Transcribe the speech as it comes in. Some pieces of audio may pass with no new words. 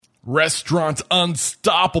Restaurant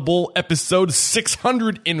Unstoppable, episode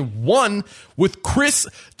 601 with Chris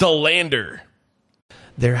Delander.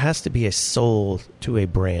 There has to be a soul to a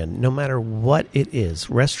brand, no matter what it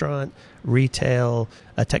is, restaurant, retail,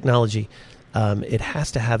 technology. It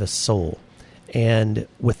has to have a soul. And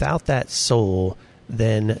without that soul,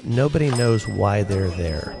 then nobody knows why they're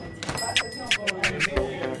there.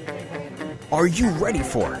 Are you ready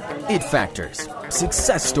for it factors,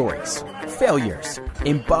 success stories, failures,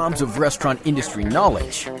 and bombs of restaurant industry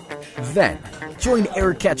knowledge? Then, join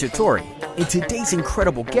Eric Cacciatore and today's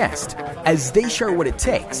incredible guest as they share what it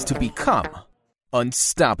takes to become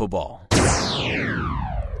unstoppable.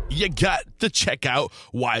 You got to check out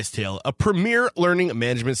Wisetail, a premier learning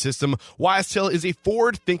management system. Wisetail is a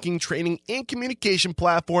forward-thinking training and communication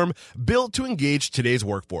platform built to engage today's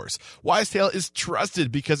workforce. Wisetail is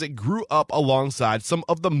trusted because it grew up alongside some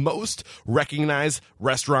of the most recognized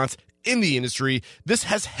restaurants in the industry. This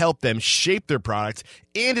has helped them shape their product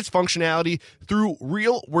and its functionality through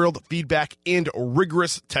real-world feedback and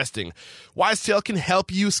rigorous testing. Wisetail can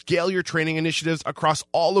help you scale your training initiatives across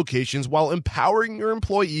all locations while empowering your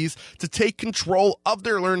employees to take control of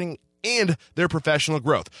their learning and their professional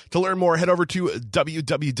growth. To learn more, head over to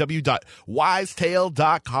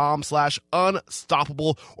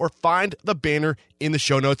www.wisetail.com/unstoppable or find the banner in the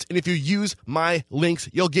show notes. And if you use my links,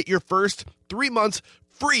 you'll get your first 3 months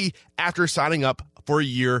free after signing up for a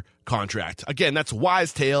year contract. Again, that's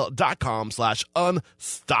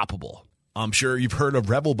wisetail.com/unstoppable. I'm sure you've heard of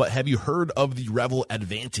Revel, but have you heard of the Revel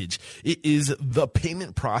Advantage? It is the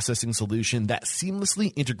payment processing solution that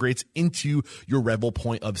seamlessly integrates into your Revel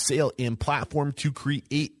point of sale and platform to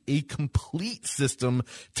create a complete system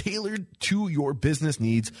tailored to your business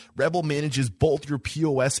needs. Revel manages both your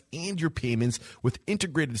POS and your payments with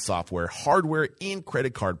integrated software, hardware, and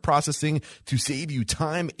credit card processing to save you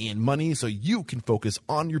time and money so you can focus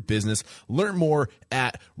on your business. Learn more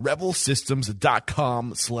at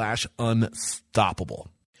revelsystems.com/unstoppable.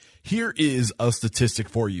 Here is a statistic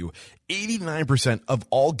for you. 89% of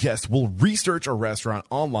all guests will research a restaurant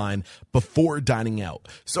online before dining out.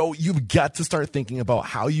 So you've got to start thinking about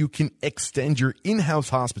how you can extend your in-house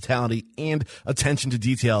hospitality and attention to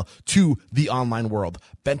detail to the online world.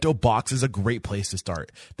 Bento Box is a great place to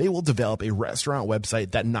start. They will develop a restaurant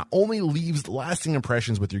website that not only leaves lasting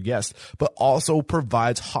impressions with your guests, but also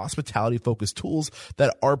provides hospitality-focused tools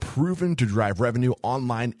that are proven to drive revenue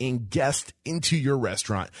online and guests into your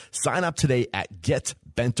restaurant. Sign up today at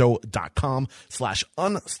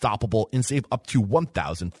getbento.com/unstoppable and save up to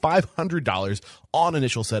 $1,500 on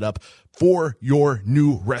initial setup for your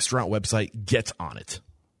new restaurant website. Get on it.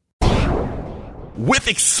 With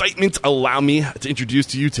excitement, allow me to introduce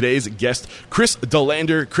to you today's guest, Chris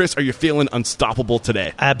Delander. Chris, are you feeling unstoppable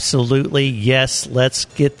today? Absolutely, yes. Let's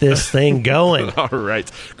get this thing going. All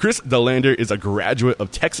right. Chris Delander is a graduate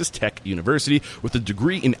of Texas Tech University with a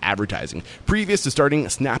degree in advertising. Previous to starting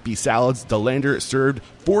Snappy Salads, Delander served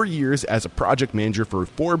 4 years as a project manager for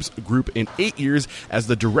Forbes Group and 8 years as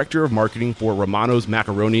the director of marketing for Romano's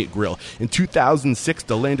Macaroni Grill. In 2006,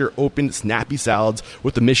 Delander opened Snappy Salads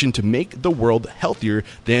with the mission to make the world healthier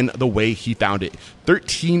than the way he found it.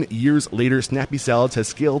 13 years later, Snappy Salads has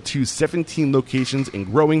scaled to 17 locations and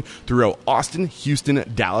growing throughout Austin, Houston,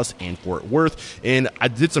 Dallas, and Fort Worth. And I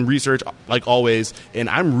did some research, like always, and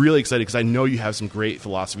I'm really excited because I know you have some great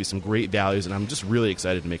philosophy, some great values, and I'm just really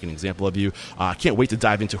excited to make an example of you. I can't wait to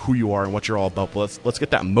dive into who you are and what you're all about, but let's get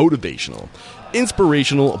that motivational,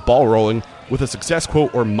 inspirational ball rolling with a success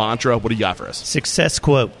quote or mantra. What do you got for us? Success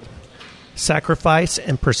quote. Sacrifice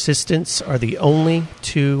and persistence are the only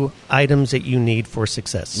two items that you need for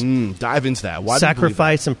success. Dive into that. Why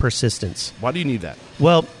Sacrifice and persistence. Why do you need that?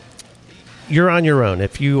 Well, you're on your own.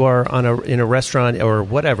 If you are in a restaurant or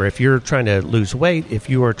whatever, if you're trying to lose weight, if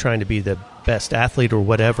you are trying to be the best athlete or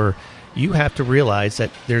whatever, you have to realize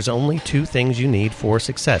that there's only two things you need for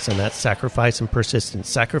success, and that's sacrifice and persistence.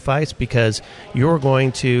 Sacrifice because you're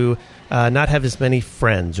going to not have as many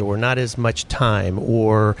friends or not as much time,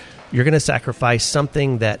 or you're going to sacrifice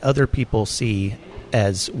something that other people see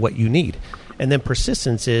as what you need. And then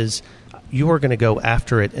persistence is you are going to go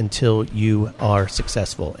after it until you are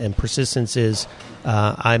successful. And persistence is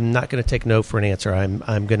I'm not going to take no for an answer.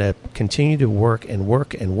 I'm going to continue to work and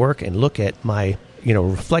work and work and look at my,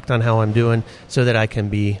 reflect on how I'm doing so that I can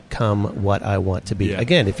become what I want to be. Yeah.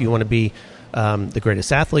 Again, if you want to be the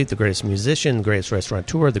greatest athlete, the greatest musician, the greatest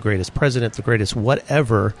restaurateur, the greatest president, the greatest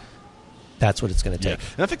whatever, that's what it's going to take. Yeah.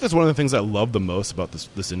 And I think that's one of the things I love the most about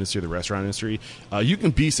this industry, the restaurant industry. You can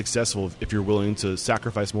be successful if you're willing to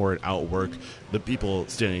sacrifice more and outwork the people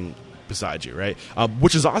standing beside you, right?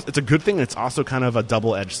 Which is it's a good thing. And it's also kind of a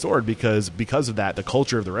double-edged sword because of that, the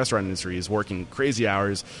culture of the restaurant industry is working crazy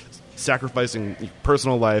hours, sacrificing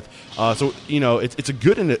personal life. So it's a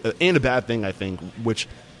good and a bad thing, I think.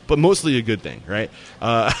 But mostly a good thing, right?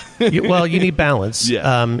 Well, you need balance.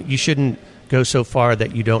 Yeah. You shouldn't go so far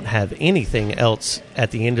that you don't have anything else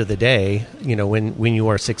at the end of the day. When you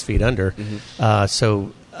are 6 feet under. Mm-hmm.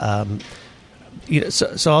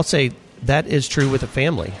 So I'll say that is true with a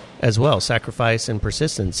family as well, sacrifice and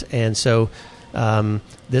persistence. And so I'm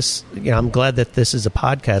glad that this is a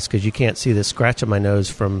podcast because you can't see the scratch on my nose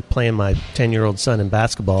from playing my 10-year-old son in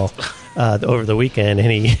basketball over the weekend,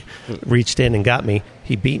 and he reached in and got me.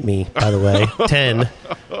 He beat me, by the way, 10.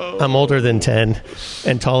 I'm older than 10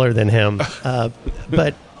 and taller than him.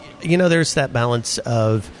 But, there's that balance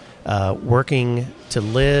of working to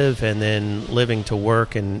live and then living to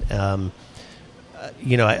work. And,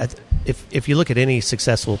 if you look at any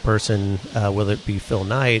successful person, whether it be Phil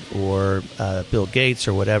Knight or Bill Gates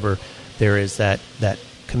or whatever, there is that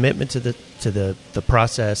commitment to the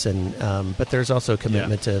process, and but there's also a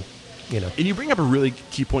commitment to. And you bring up a really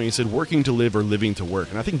key point. You said working to live or living to work,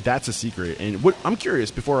 and I think that's a secret. And I'm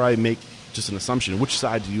curious, before I make just an assumption, which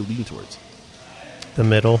side do you lean towards? The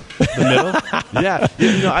middle. The middle? Yeah.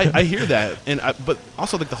 I hear that, but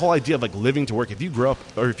also like the whole idea of like living to work. If you grow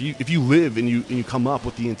up, or if you live and you come up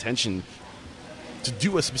with the intention to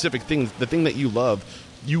do a specific thing, the thing that you love,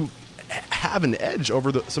 you have an edge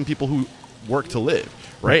over some people who work to live,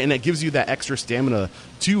 right? And that gives you that extra stamina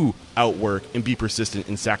to outwork and be persistent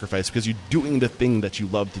and sacrifice because you're doing the thing that you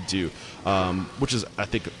love to do, which is, I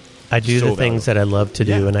think, I do so the things valuable. that I love to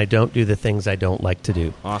do, and I don't do the things I don't like to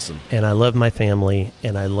do. Awesome. And I love my family,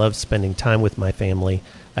 and I love spending time with my family.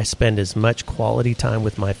 I spend as much quality time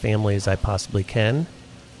with my family as I possibly can,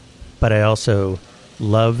 but I also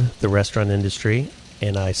love the restaurant industry,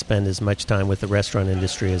 and I spend as much time with the restaurant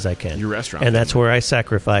industry as I can. Your restaurant. And that's where I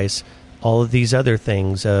sacrifice all of these other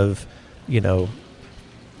things of,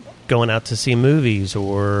 going out to see movies,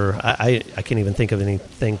 or I can't even think of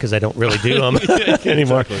anything because I don't really do them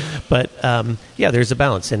anymore. Exactly. But there's a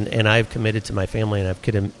balance, and I've committed to my family, and I've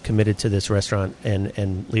committed to this restaurant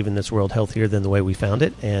and leaving this world healthier than the way we found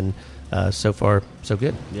it. And so far, so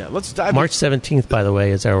good. Yeah, let's dive. March 17th, by the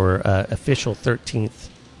way, is our official 13th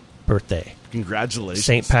birthday. Congratulations.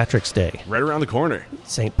 St. Patrick's Day. Right around the corner.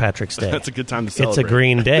 St. Patrick's Day. That's a good time to celebrate. It's a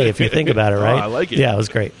green day if you think about it, right? Oh, I like it. Yeah, it was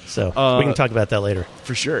great. So we can talk about that later.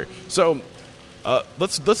 For sure. So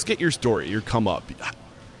let's get your story, your come up.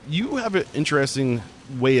 You have an interesting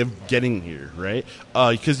way of getting here, right?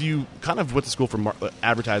 Because you kind of went to school for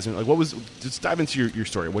advertising. Like, just dive into your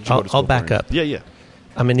story. What'd you go to school I'll back for? up. Yeah.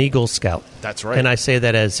 I'm an Eagle Scout. That's right. And I say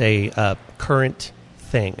that as a current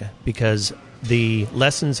thing because the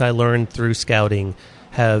lessons I learned through scouting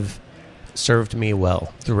have served me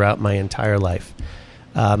well throughout my entire life.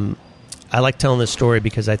 I like telling this story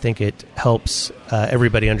because I think it helps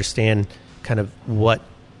everybody understand kind of what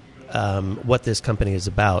this company is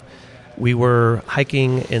about. We were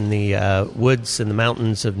hiking in the woods in the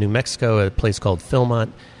mountains of New Mexico at a place called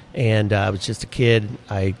Philmont, and I was just a kid.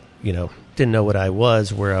 I didn't know what I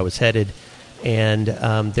was, where I was headed. And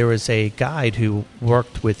there was a guide who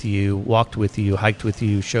walked with you, hiked with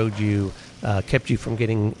you, showed you, kept you from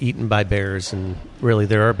getting eaten by bears. And really,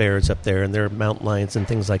 there are bears up there, and there are mountain lions and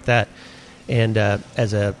things like that. And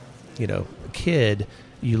as a kid,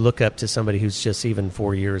 you look up to somebody who's just even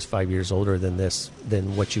 5 years older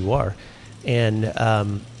than what you are. And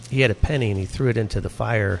he had a penny, and he threw it into the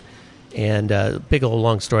fire. And big old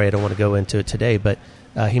long story. I don't want to go into it today, but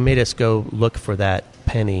he made us go look for that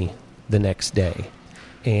penny the next day,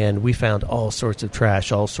 and we found all sorts of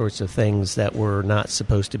trash, all sorts of things that were not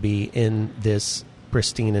supposed to be in this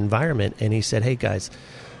pristine environment. And he said, hey guys,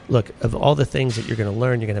 look, of all the things that you're going to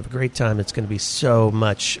learn, you're going to have a great time, it's going to be so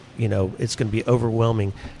much, it's going to be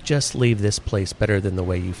overwhelming, just leave this place better than the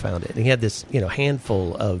way you found it. And he had this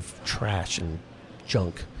handful of trash and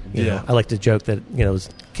junk. I like to joke that his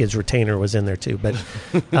kid's retainer was in there too, but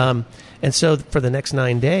and so for the next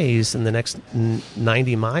 9 days and the next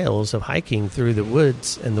 90 miles of hiking through the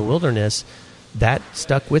woods and the wilderness, that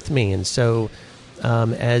stuck with me. And so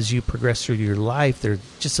as you progress through your life, there are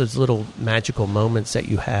just those little magical moments that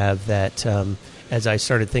you have that as I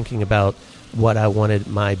started thinking about what I wanted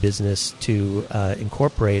my business to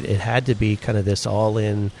incorporate, it had to be kind of this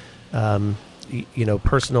all-in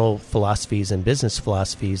personal philosophies and business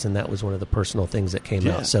philosophies, and that was one of the personal things that came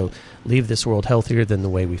out. So leave this world healthier than the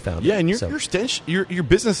way we found it. Yeah, and your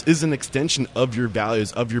business is an extension of your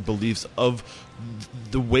values, of your beliefs, of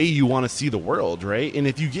the way you want to see the world, right? And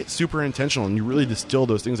if you get super intentional and you really distill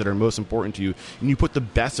those things that are most important to you, and you put the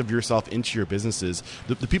best of yourself into your businesses,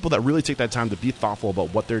 the people that really take that time to be thoughtful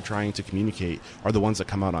about what they're trying to communicate are the ones that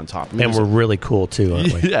come out on top. And we're really cool too,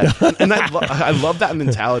 aren't we? Yeah, and I love that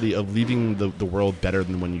mentality of leaving the world better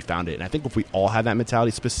than when you found it. And I think if we all had that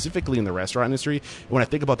mentality, specifically in the restaurant industry, when I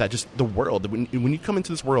think about that, just the world, when you come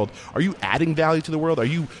into this world, are you adding value to the world? Are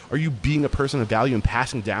you being a person of value and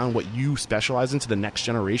passing down what you specialize in to the next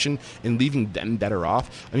generation and leaving them better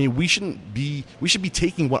off? I mean, we should be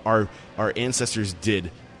taking what our ancestors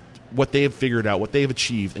did, what they have figured out, what they have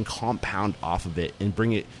achieved, and compound off of it and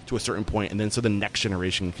bring it to a certain point, and then so the next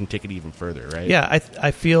generation can take it even further, right? Yeah,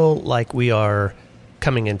 I feel like we are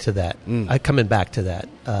coming into that, coming back to that.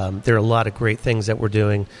 There are a lot of great things that we're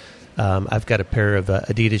doing. I've got a pair of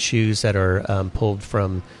Adidas shoes that are pulled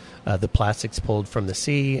from the plastics pulled from the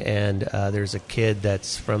sea, and there's a kid I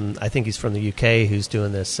think he's from the UK, who's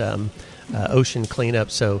doing this ocean cleanup.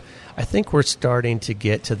 So I think we're starting to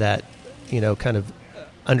get to that, kind of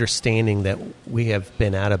understanding that we have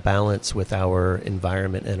been out of balance with our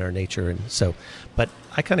environment and our nature. And so, but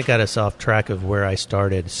I kind of got us off track of where I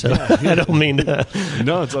started. So I don't mean to,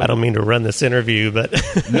 I don't mean to run this interview, but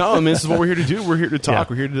no, I mean, this is what we're here to do. We're here to talk.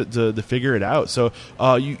 Yeah. We're here to figure it out. So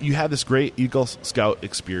you had this great Eagle Scout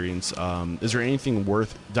experience. Is there anything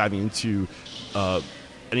worth diving into,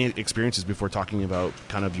 any experiences before talking about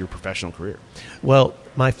kind of your professional career? Well,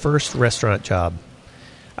 my first restaurant job,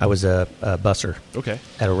 I was a busser. Okay.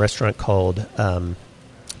 At a restaurant called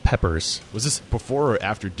Peppers. Was this before or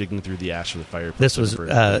after digging through the ash of the fireplace? This was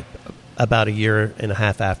about a year and a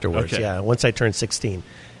half afterwards. Okay. Yeah, once I turned 16.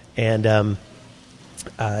 And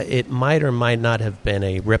it might or might not have been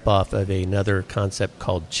a ripoff of another concept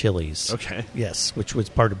called Chili's. Okay. Yes, which was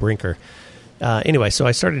part of Brinker. Anyway, so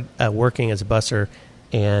I started working as a busser,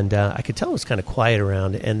 and I could tell it was kind of quiet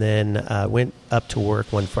around, and then went up to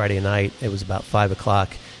work one Friday night. It was about 5 o'clock,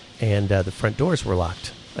 and the front doors were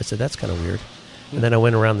locked. I said, that's kind of weird. And then I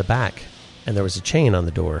went around the back, and there was a chain on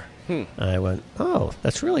the door. I went, oh,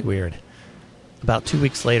 that's really weird. About 2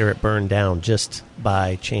 weeks later, it burned down just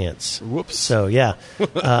by chance. Whoops. So, yeah.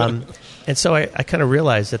 And so I kind of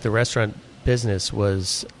realized that the restaurant business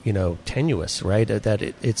was, tenuous, right? That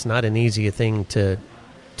it's not an easy thing to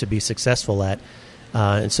be successful at.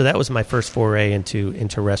 And so that was my first foray into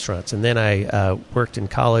restaurants. And then I worked in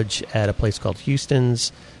college at a place called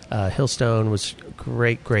Houston's. Hillstone was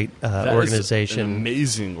great organization. An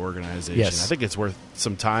amazing organization. Yes. I think it's worth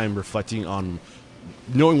some time reflecting on,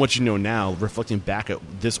 knowing what you know now, reflecting back at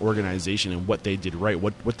this organization and what they did right.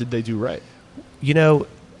 What did they do right?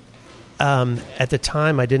 At the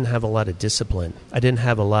time, I didn't have a lot of discipline. I didn't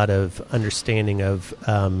have a lot of understanding of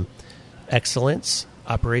excellence,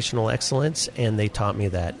 operational excellence, and they taught me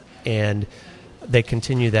that. And they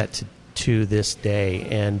continue that to this day.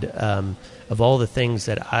 And of all the things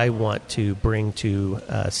that I want to bring to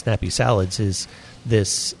Snappy Salads is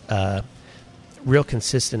this real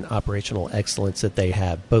consistent operational excellence that they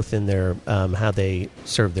have, both in their how they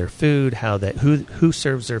serve their food, who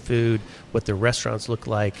serves their food, what their restaurants look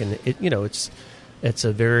like, and it's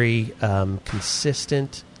a very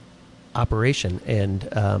consistent operation,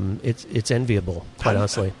 and it's enviable, quite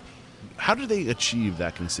honestly. How do they achieve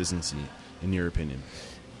that consistency, in your opinion?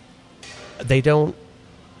 They don't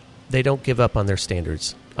give up on their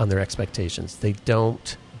standards, on their expectations. They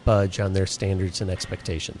don't budge on their standards and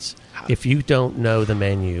expectations. If you don't know the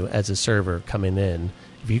menu as a server coming in,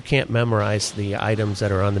 if you can't memorize the items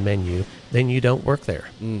that are on the menu, then you don't work there.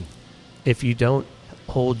 If you don't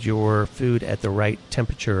hold your food at the right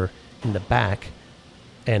temperature in the back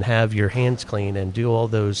and have your hands clean and do all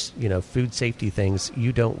those, food safety things,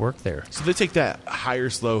 you don't work there. So they take that hire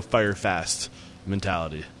slow, fire fast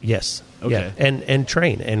mentality. Yes. Okay. Yeah. And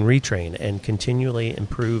train and retrain and continually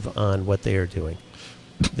improve on what they are doing.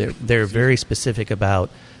 They're very specific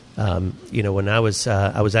about, when I was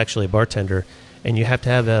actually a bartender, and you have to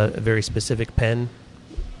have a very specific pen,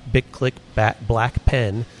 Bic Click black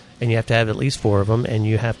pen, and you have to have at least 4 of them, and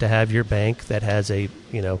you have to have your bank that has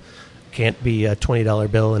can't be a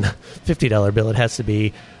 $20 bill and a $50 bill. It has to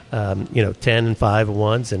be, 10 and 5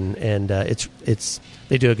 ones, and it's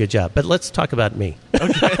they do a good job. But let's talk about me.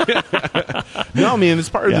 Okay. No, I mean, it's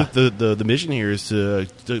part of the mission here is to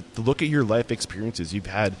look at your life experiences. You've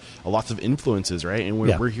had lots of influences, right? And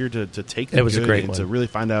we're here to take them. It was a great one. To really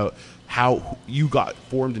find out how you got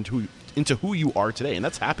formed into who you are today, and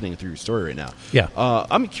that's happening through your story right now. Yeah,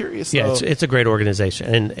 I'm curious. Yeah, it's a great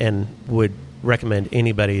organization, and would recommend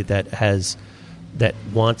anybody that has that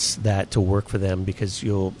wants that to work for them, because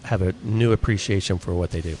you'll have a new appreciation for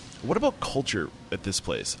what they do. What about culture at this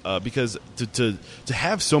place? Because to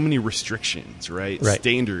have so many restrictions, right?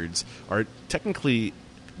 Standards are technically,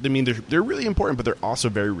 I mean, they're really important, but they're also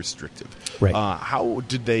very restrictive. Right. How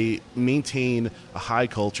did they maintain a high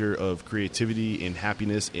culture of creativity and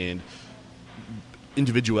happiness and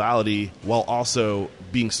individuality while also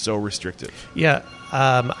being so restrictive? Yeah,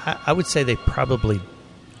 I would say they probably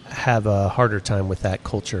have a harder time with that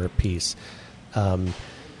culture piece.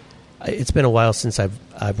 It's been a while since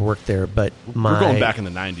I've worked there, but we're going back in the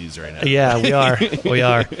 90s right now. Yeah, we are. We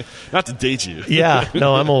are. Not to date you. Yeah,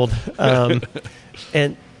 no, I'm old.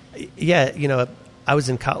 And yeah, you know, I was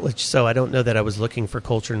in college, so I don't know that I was looking for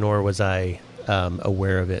culture, nor was I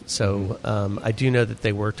aware of it. So I do know that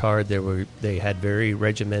they worked hard. They had very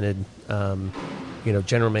regimented,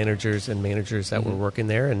 general managers and managers that were working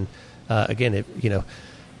there. And again,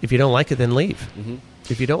 if you don't like it, then leave. Mm-hmm.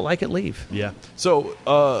 If you don't like it, leave. Yeah. So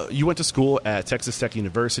you went to school at Texas Tech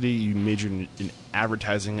University. You majored in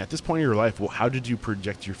advertising. At this point in your life, well, how did you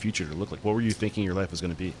project your future to look like? What were you thinking your life was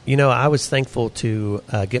going to be? You know, I was thankful to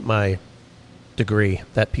get my degree,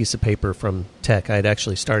 that piece of paper from Tech. I had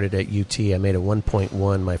actually started at UT. I made a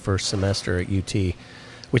 1.1 my first semester at UT,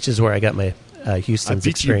 which is where I got my Houston's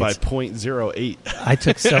experience. I beat you by 0.08. I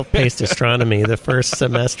took self-paced astronomy the first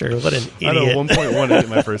semester. What an idiot. I know, 1.18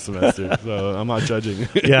 my first semester, so I'm not judging.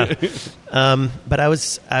 Yeah. But I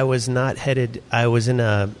was not headed, I was in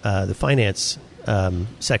the finance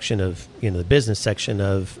section of, the business section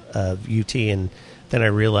of UT, and then I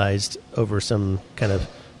realized over some kind of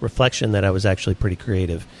reflection that I was actually pretty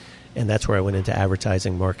creative, and that's where I went into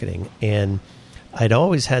advertising marketing. And I'd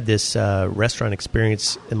always had this restaurant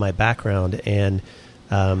experience in my background, and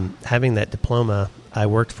having that diploma, I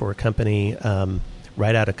worked for a company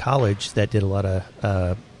right out of college that did a lot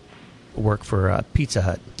of work for Pizza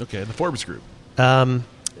Hut. Okay, the Forbes Group.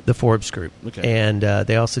 The Forbes Group. Okay. And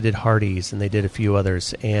they also did Hardee's, and they did a few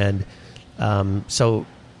others. And so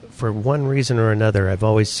for one reason or another, I've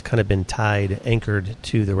always kind of been anchored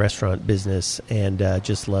to the restaurant business, and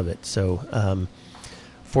just love it. So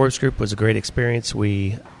Forbes Group was a great experience.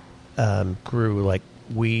 We grew like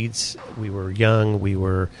weeds. We were young. We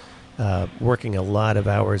were working a lot of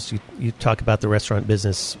hours. You talk about the restaurant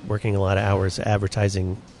business, working a lot of hours.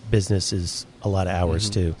 Advertising business is a lot of hours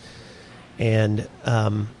too. And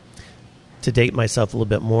to date myself a little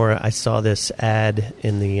bit more, I saw this ad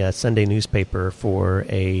in the Sunday newspaper for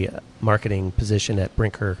a marketing position at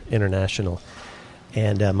Brinker International.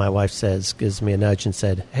 And my wife gives me a nudge and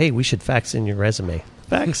said, "Hey, we should fax in your resume."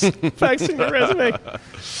 Fax in your resume.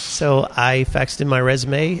 So I faxed in my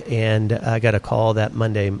resume, and I got a call that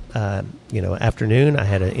Monday, afternoon. I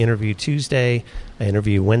had an interview Tuesday, an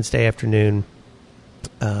interview Wednesday afternoon,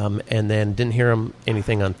 and then didn't hear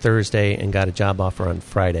anything on Thursday, and got a job offer on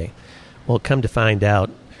Friday. Well, come to find out,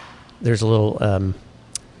 there's a little.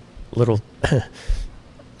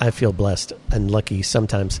 I feel blessed and lucky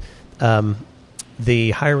sometimes.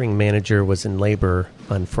 The hiring manager was in labor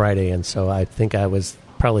on Friday, and so I think I was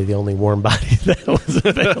probably the only warm body that was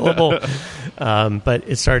available. But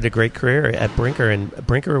it started a great career at Brinker, and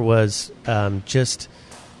Brinker was just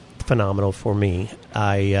phenomenal for me.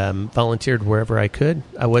 I volunteered wherever I could.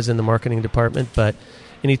 I was in the marketing department, but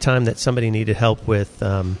anytime that somebody needed help with,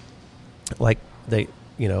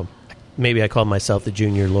 maybe I called myself the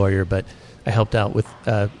junior lawyer, but I helped out with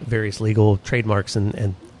various legal trademarks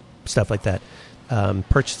and stuff like that.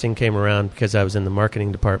 Purchasing came around because I was in the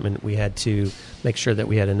marketing department. We had to make sure that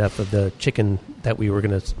we had enough of the chicken that we were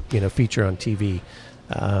going to, feature on TV.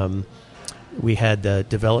 We had the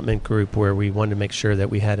development group where we wanted to make sure that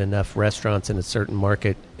we had enough restaurants in a certain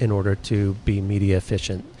market in order to be media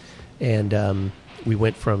efficient. And we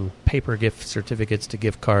went from paper gift certificates to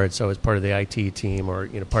gift cards. So I was part of the IT team, or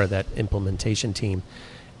part of that implementation team,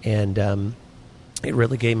 and it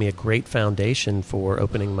really gave me a great foundation for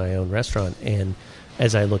opening my own restaurant. And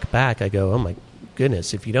as I look back, I go, oh my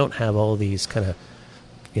goodness, if you don't have all these kind of,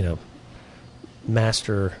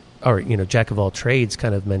 master or, jack of all trades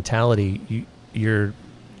kind of mentality, you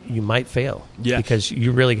might fail. Yeah. Because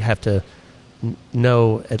you really have to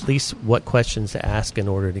know at least what questions to ask in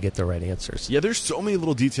order to get the right answers. Yeah, there's so many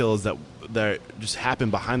little details that just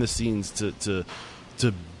happen behind the scenes to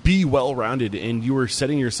be well-rounded, and you were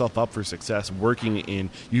setting yourself up for success working in,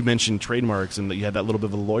 you mentioned trademarks, and that you had that little bit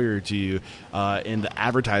of a lawyer to you, and the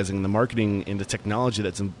advertising, the marketing, and the technology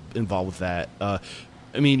that's involved with that.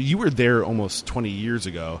 I mean, you were there almost 20 years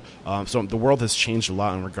ago, so the world has changed a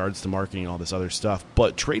lot in regards to marketing and all this other stuff.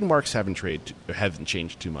 But trademarks haven't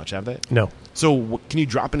changed too much, have they? No. So, can you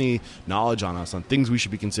drop any knowledge on us on things we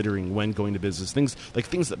should be considering when going to business? Things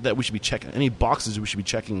that we should be checking. Any boxes we should be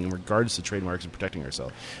checking in regards to trademarks and protecting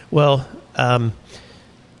ourselves? Well,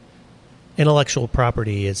 intellectual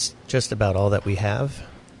property is just about all that we have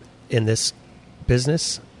in this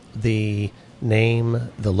business. The name,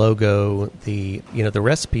 the logo, the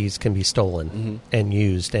recipes can be stolen and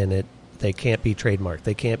used, and they can't be trademarked.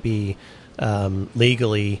 They can't be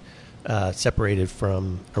legally separated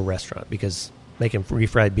from a restaurant, because making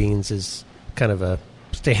refried beans is kind of a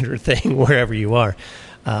standard thing wherever you are.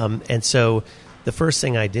 And so the first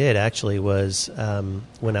thing I did actually was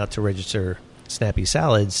went out to register Snappy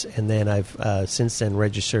Salads, and then I've since then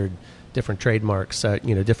registered different trademarks,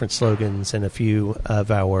 different slogans, and a few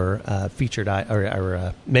of our featured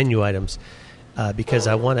our menu items, because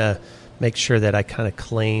I want to make sure that I kind of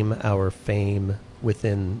claim our fame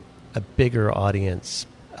within a bigger audience.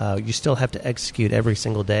 You still have to execute every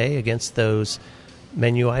single day against those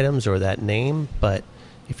menu items or that name, but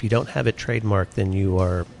if you don't have it trademarked, then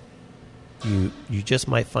you just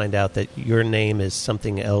might find out that your name is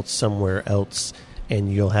something else somewhere else,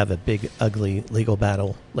 and you'll have a big, ugly legal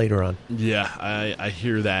battle later on. Yeah, I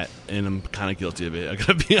hear that, and I'm kind of guilty of it. I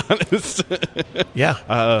gotta be honest.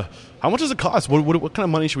 Yeah. How much does it cost? What kind of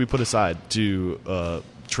money should we put aside to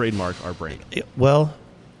trademark our brand? Well,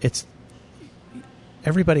 it's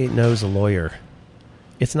everybody knows a lawyer.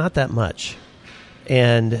 It's not that much,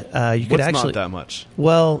 and you could actually not that much.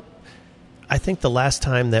 Well, I think the last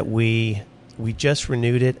time that we just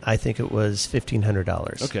renewed it, I think it was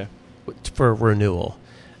 $1,500. Okay. For renewal.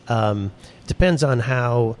 Depends on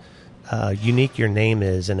how unique your name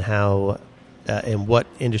is and how and what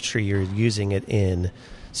industry you're using it in.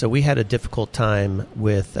 So we had a difficult time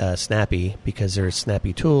with Snappy, because there's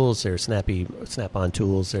Snappy Tools, there's Snap-on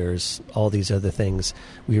Tools, there's all these other things.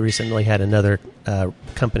 We recently had another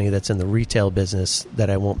company that's in the retail business that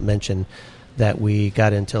I won't mention that we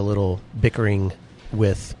got into a little bickering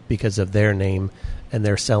with because of their name, and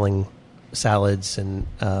they're selling salads and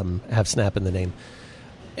have Snap in the name.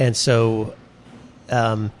 And so,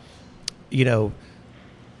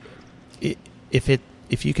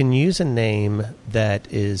 if you can use a name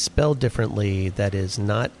that is spelled differently, that is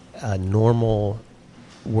not a normal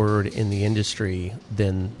word in the industry,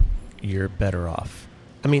 then you're better off.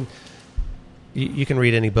 I mean, you can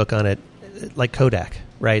read any book on it, like Kodak,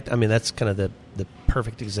 right? I mean, that's kind of the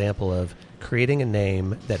perfect example of creating a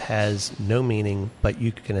name that has no meaning, but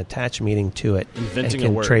you can attach meaning to it. Inventing and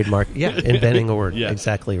can a word. Trademark. Yeah, inventing a word. Yeah,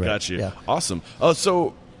 exactly right. Got you. Yeah. Awesome.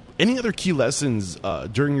 So any other key lessons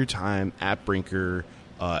during your time at Brinker,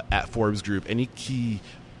 at Forbes Group, any key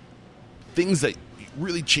things that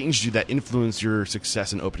really changed you, that influenced your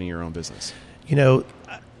success in opening your own business?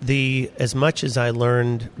 As much as I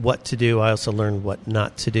learned what to do, I also learned what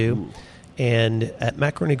not to do. Ooh. And at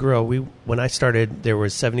Macaroni Grill, when I started, there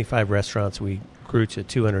was 75 restaurants. We grew to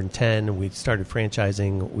 210. We started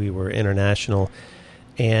franchising. We were international.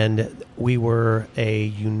 And we were a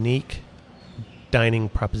unique dining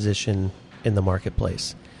proposition in the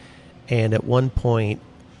marketplace. And at one point,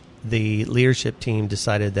 the leadership team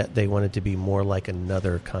decided that they wanted to be more like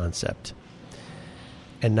another concept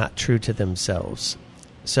and not true to themselves.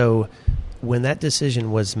 So when that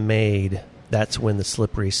decision was made, that's when the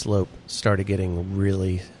slippery slope started getting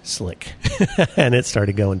really slick and it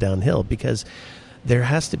started going downhill, because there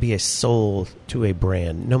has to be a soul to a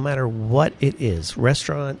brand, no matter what it is,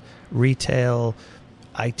 restaurant, retail,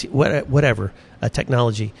 IT, whatever,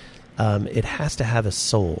 technology. It has to have a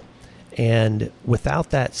soul. And without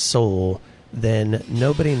that soul, then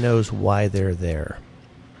nobody knows why they're there.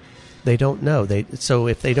 They don't know. So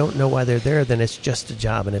if they don't know why they're there, then it's just a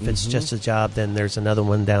job. And if it's just a job, then there's another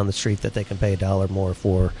one down the street that they can pay $1 more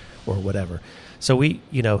for, or whatever. So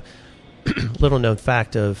little known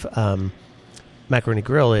fact of Macaroni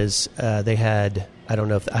Grill is they had, I don't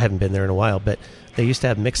know if, I haven't been there in a while, but they used to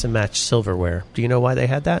have mix and match silverware. Do you know why they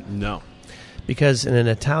had that? No. Because in an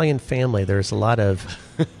Italian family, there's a lot of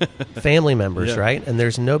family members, right? And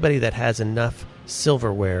there's nobody that has enough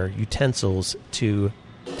silverware, utensils to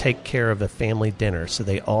take care of a family dinner. So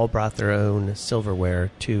they all brought their own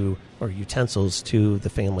silverware or utensils to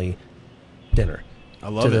the family dinner. I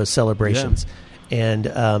love it. To those celebrations. Yeah.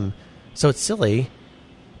 And so it's silly,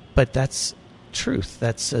 but that's truth.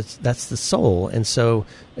 That's the soul. And so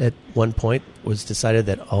at one point was decided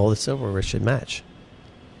that all the silverware should match,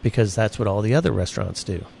 because that's what all the other restaurants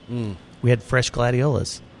do. We had fresh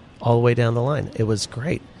gladiolas all the way down the line. It was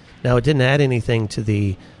great. Now, it didn't add anything to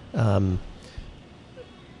the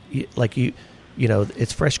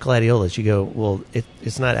it's fresh gladiolas. You go, well,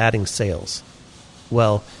 it's not adding sales.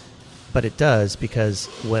 Well, but it does, because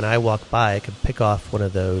when I walk by, I can pick off one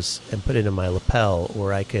of those and put it in my lapel,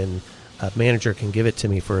 or a manager can give it to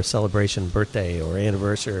me for a celebration, birthday or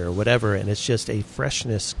anniversary or whatever, and it's just a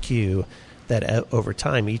freshness cue that over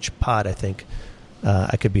time, each pod, I think,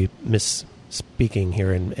 I could be misspeaking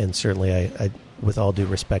here, and certainly I with all due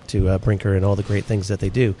respect to Brinker and all the great things that they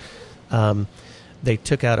do, they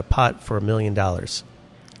took out a pot for $1 million.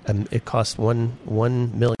 It cost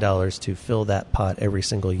 $1 million to fill that pot every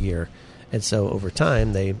single year. And so over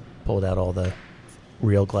time, they pulled out all the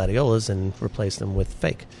real gladiolas and replaced them with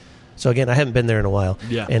fake. So again, I haven't been there in a while.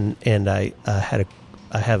 Yeah. And I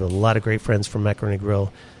have a lot of great friends from Macaroni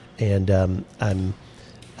Grill, and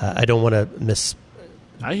I don't want to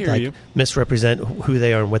misrepresent who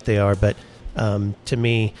they are and what they are, but to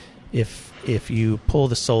me, if you pull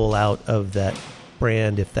the soul out of that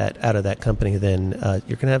brand, out of that company, then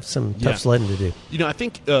you're going to have some tough sledding to do. I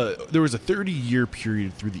think there was a 30-year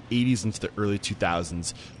period through the 80s into the early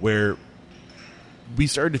 2000s where we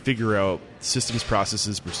started to figure out systems,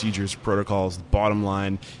 processes, procedures, protocols, the bottom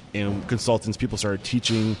line, and consultants, people started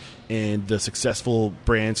teaching, and the successful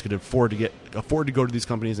brands could afford to go to these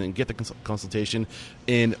companies and get the consultation.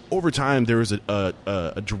 And over time, there was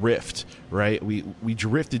a drift, right? We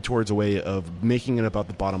drifted towards a way of making it about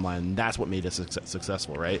the bottom line, and that's what made us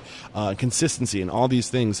successful, right? Consistency and all these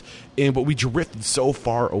things. But we drifted so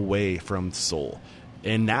far away from soul.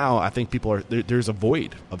 And now I think there's a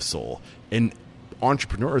void of soul. And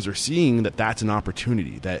entrepreneurs are seeing that that's an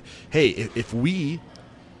opportunity, that, hey, if we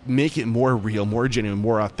make it more real, more genuine,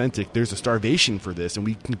 more authentic, there's a starvation for this, and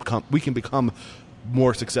we can become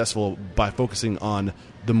more successful by focusing on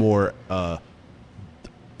the more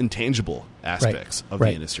intangible aspects of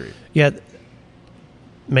the industry. Yeah,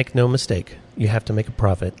 make no mistake, you have to make a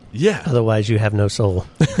profit. Yeah. Otherwise, you have no soul.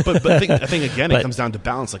 but I think again, it comes down to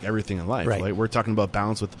balance, like everything in life. Right? We're talking about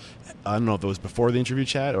balance with, I don't know if it was before the interview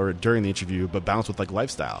chat or during the interview, but balance with like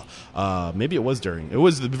lifestyle. Maybe it was during. It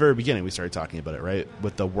was the very beginning we started talking about it, right?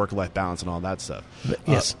 With the work-life balance and all that stuff.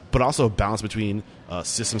 Yes. But also balance between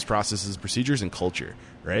systems, processes, procedures, and culture,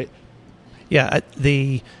 right? Yeah.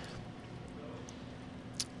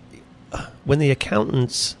 When the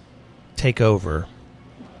accountants take over,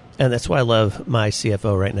 and that's why I love my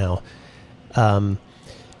CFO right now.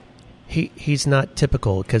 He's not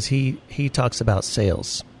typical, because he talks about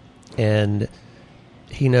sales, and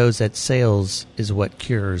he knows that sales is what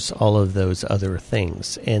cures all of those other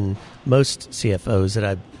things. And most CFOs that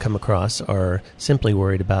I've come across are simply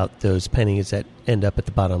worried about those pennies that end up at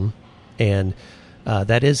the bottom, and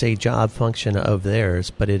that is a job function of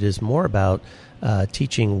theirs, but it is more about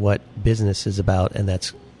teaching what business is about, and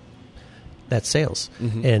that's sales.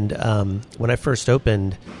 Mm-hmm. And when I first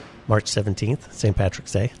opened, March 17th, St.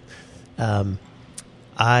 Patrick's Day,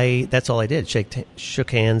 that's all I did.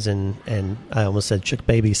 Shook hands and I almost said shook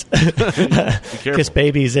babies. Kissed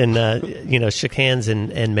babies and shook hands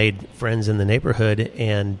and made friends in the neighborhood,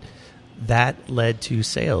 and that led to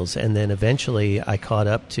sales. And then eventually I caught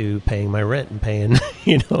up to paying my rent and paying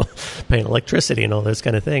electricity and all those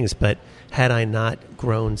kind of things. But had I not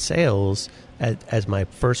grown sales as my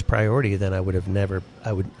first priority, then I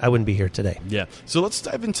wouldn't be here today. Yeah. So let's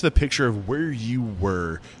dive into the picture of where you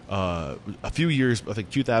were a few years, I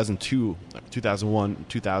think 2002, 2001,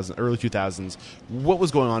 2000, early 2000s. What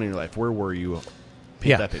was going on in your life? Where were you?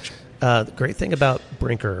 Paint that picture. The great thing about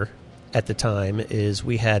Brinker at the time is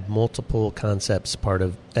we had multiple concepts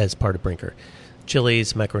as part of Brinker.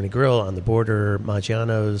 Chili's, Macaroni Grill, On the Border,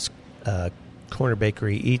 Maggiano's, Corner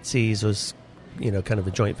Bakery, Eatsy's was kind of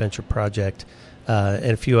a joint venture project,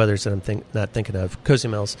 and a few others that I'm not thinking of,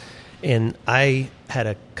 Cozumels. And I had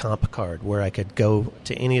a comp card where I could go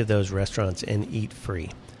to any of those restaurants and eat free.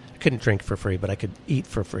 I couldn't drink for free, but I could eat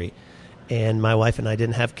for free. And my wife and I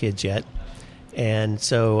didn't have kids yet, and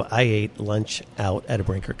so I ate lunch out at a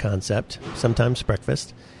Brinker concept, sometimes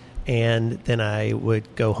breakfast. And then I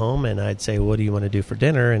would go home and I'd say, what do you want to do for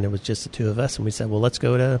dinner? And it was just the two of us. And we said, well, let's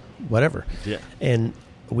go to whatever. Yeah. And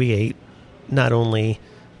we ate not only,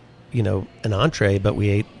 an entree, but we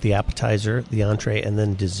ate the appetizer, the entree, and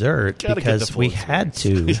then dessert, because we had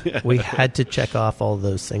to. We had to check off all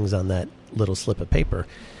those things on that little slip of paper.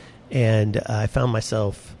 And I found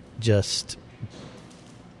myself just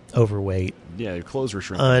overweight. Yeah, your clothes were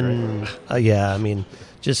shrinking. Right?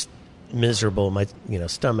 Just miserable. My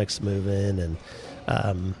stomach's moving, and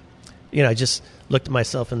I just looked at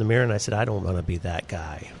myself in the mirror and I said, I don't want to be that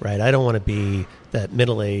guy, right? I don't want to be that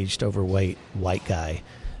middle-aged, overweight white guy.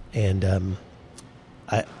 And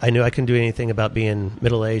I knew I couldn't do anything about being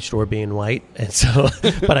middle-aged or being white, and so,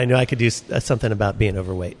 but I knew I could do something about being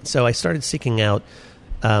overweight. So I started seeking out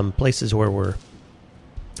places where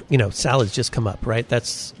salads just come up, right?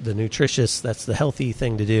 That's the nutritious, that's the healthy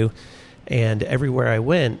thing to do. And everywhere I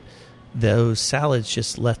went, those salads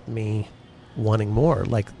just left me wanting more.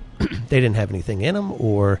 Like they didn't have anything in them,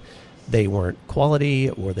 or they weren't quality,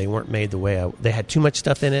 or they weren't made the way they had too much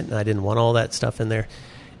stuff in it, and I didn't want all that stuff in there.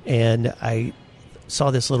 And I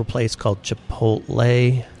saw this little place called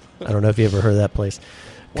Chipotle. I don't know if you ever heard of that place.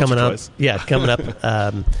 coming up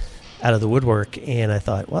out of the woodwork, and I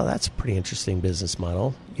thought, well, that's a pretty interesting business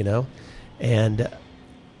model, And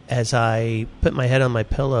as I put my head on my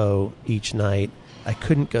pillow each night, I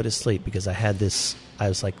couldn't go to sleep because I had this. I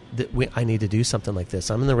was like, I need to do something like this.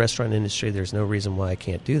 I'm in the restaurant industry. There's no reason why I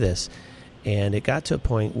can't do this. And it got to a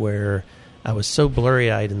point where I was so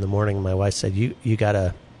blurry-eyed in the morning. My wife said, you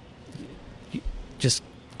gotta just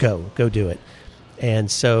go do it. And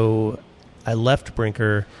so I left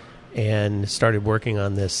Brinker and started working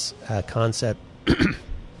on this concept,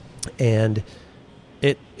 and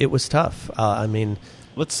it was tough.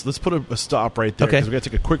 Let's put a stop right there, because we're going to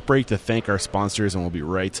take a quick break to thank our sponsors, and we'll be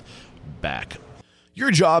right back. Your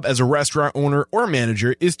job as a restaurant owner or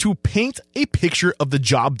manager is to paint a picture of the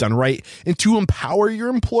job done right and to empower your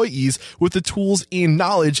employees with the tools and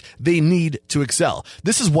knowledge they need to excel.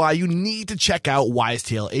 This is why you need to check out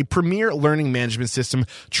Wisetail, a premier learning management system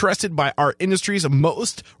trusted by our industry's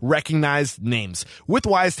most recognized names. With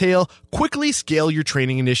Wisetail, quickly scale your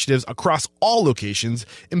training initiatives across all locations,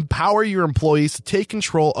 empower your employees to take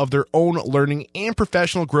control of their own learning and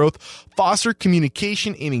professional growth, foster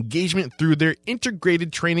communication and engagement through their integrated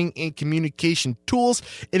training and communication tools,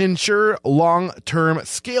 and ensure long-term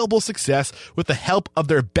scalable success with the help of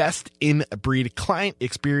their best-in-breed client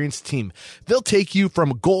experience team. They'll take you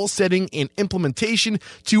from goal setting and implementation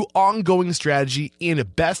to ongoing strategy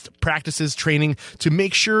and best practices training to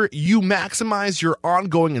make sure you maximize your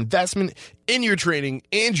ongoing investment in your training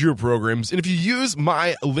and your programs. And if you use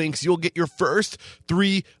my links, you'll get your first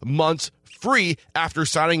 3 months free after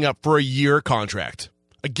signing up for a year contract.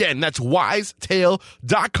 Again, that's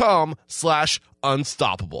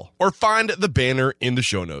wisetail.com/unstoppable, or find the banner in the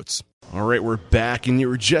show notes. All right, we're back, and you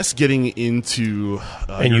were just getting into...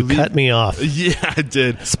 and you cut me off. Yeah, I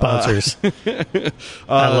did. Sponsors. I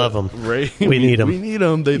love them. Right? We need them. We need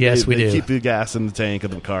them. They do. Keep the gas in the tank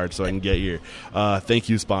of the car so I can get here. Thank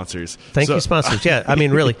you, sponsors. Thank you, sponsors. Yeah,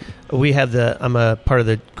 really, we have I'm a part of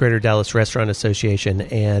the Greater Dallas Restaurant Association,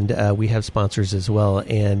 and we have sponsors as well,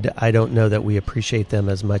 and I don't know that we appreciate them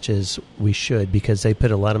as much as we should, because they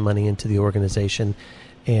put a lot of money into the organization,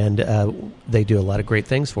 and they do a lot of great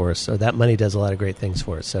things for us. So that money does a lot of great things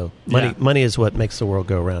for us. So money is what makes the world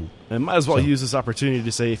go around. And might as well use this opportunity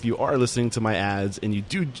to say, if you are listening to my ads and you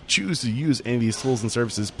do choose to use any of these tools and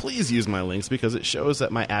services, please use my links, because it shows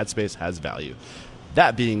that my ad space has value.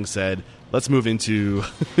 That being said, let's move into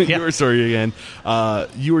your story again.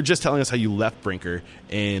 You were just telling us how you left Brinker,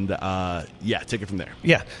 and take it from there.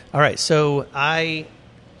 Yeah. All right. So I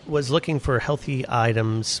was looking for healthy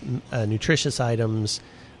items, nutritious items.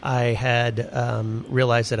 I had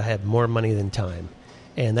realized that I had more money than time,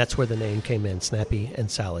 and that's where the name came in, Snappy and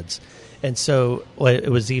Salads. And so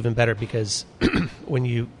it was even better, because when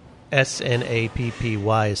you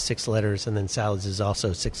SNAPPY is 6 letters, and then Salads is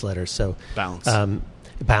also 6 letters. So balance.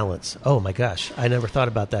 Balance. Oh my gosh, I never thought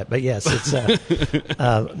about that. But yes, it's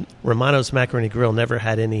Romano's Macaroni Grill never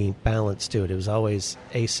had any balance to it. It was always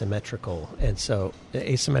asymmetrical, and so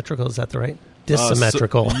asymmetrical, is that the right?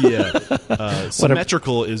 Dissymmetrical.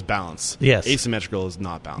 Symmetrical is balance. Yes. Asymmetrical is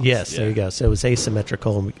not balance. Yes, there you go. So it was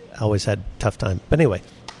asymmetrical, and we always had a tough time. But anyway,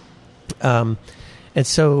 and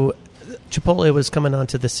so Chipotle was coming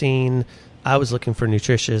onto the scene. I was looking for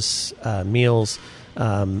nutritious meals,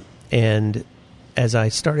 and as I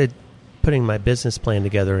started putting my business plan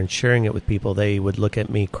together and sharing it with people, they would look at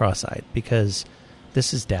me cross-eyed, because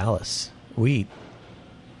this is Dallas. We eat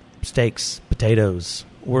steaks, potatoes.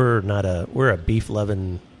 We're a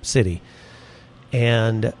beef-loving city.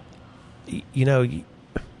 And,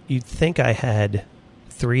 you'd think I had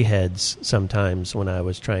 3 heads sometimes when I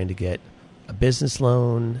was trying to get a business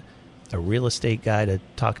loan, a real estate guy to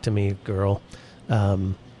talk to me, girl,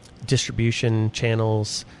 distribution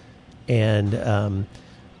channels. And I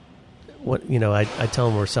tell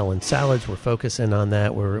them we're selling salads. We're focusing on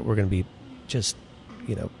that. We're going to be just,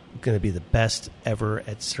 going to be the best ever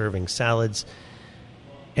at serving salads.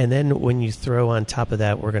 And then when you throw on top of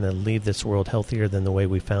that, we're going to leave this world healthier than the way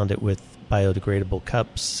we found it, with biodegradable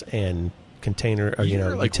cups and container, or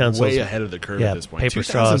utensils. Way ahead of the curve at this point. Paper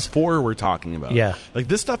 2004 straws. We're talking about. Yeah, like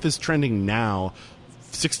this stuff is trending now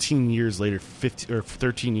 16 years later, 15 or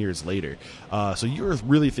 13 years later. So you're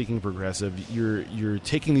really thinking progressive. You're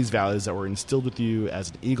taking these values that were instilled with you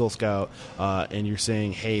as an Eagle Scout, and you're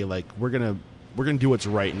saying, hey, like we're gonna do what's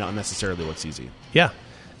right, not necessarily what's easy. Yeah,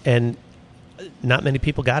 and not many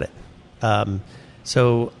people got it.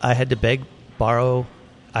 So I had to beg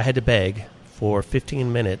for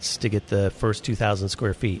 15 minutes to get the first 2,000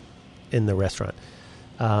 square feet in the restaurant.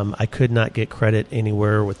 I could not get credit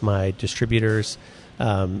anywhere with my distributors.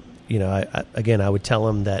 I would tell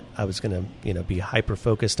them that I was going to, be hyper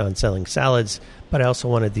focused on selling salads, but I also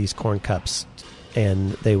wanted these corn cups,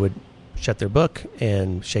 and they would shut their book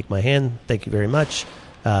and shake my hand. Thank you very much.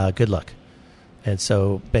 Good luck. And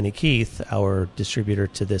so Benny Keith, our distributor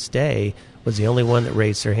to this day, was the only one that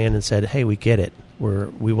raised their hand and said, hey, we get it.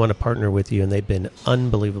 We want to partner with you. And they've been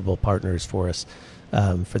unbelievable partners for us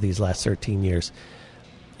for these last 13 years.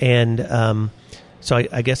 And so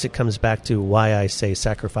I guess it comes back to why I say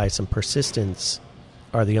sacrifice and persistence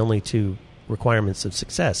are the only two requirements of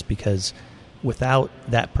success, because without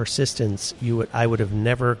that persistence, I would have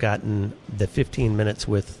never gotten the 15 minutes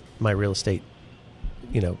with my real estate,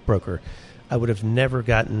 broker. I would have never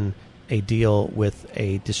gotten a deal with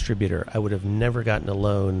a distributor. I would have never gotten a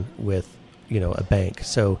loan with, a bank.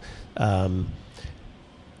 So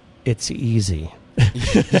it's easy.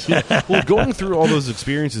 Well, going through all those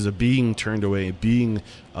experiences of being turned away, being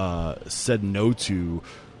said no to,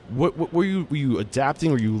 what were you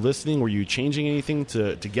adapting? Were you listening? Were you changing anything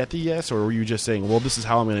to get the yes, or were you just saying, well, this is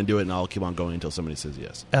how I'm going to do it, and I'll keep on going until somebody says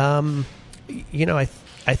yes? I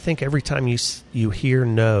think every time you hear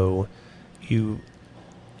no, you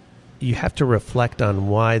have to reflect on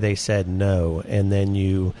why they said no, and then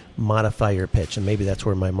you modify your pitch, and maybe that's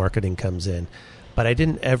where my marketing comes in. But I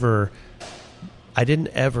didn't ever bend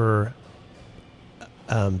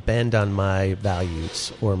on my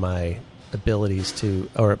values or my abilities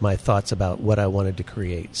or my thoughts about what I wanted to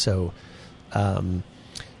create. So I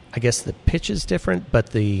guess the pitch is different, but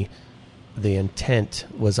the intent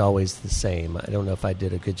was always the same. I don't know if I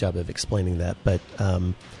did a good job of explaining that, but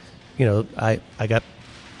I got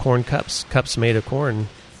corn cups made of corn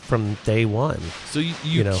from day one. So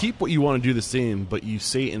you keep what you want to do the same, but you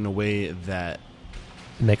say it in a way that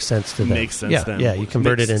makes sense to them. Makes sense to them. Yeah, you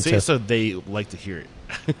convert it into... Say so they like to hear it.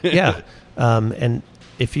 Yeah. And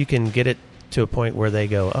if you can get it to a point where they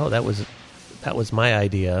go, oh, that was my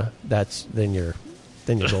idea, then you're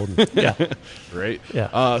golden. Yeah. Right?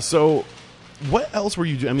 Yeah. So what else were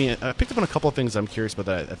you doing? I mean, I picked up on a couple of things I'm curious about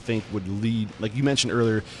that I think would lead... Like you mentioned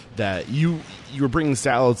earlier that you were bringing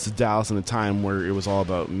salads to Dallas in a time where it was all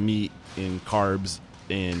about meat and carbs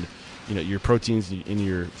and... your proteins and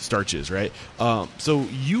your starches, right? So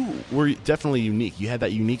you were definitely unique. You had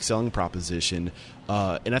that unique selling proposition,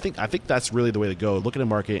 and I think that's really the way to go. Look at a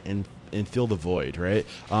market and fill the void, right?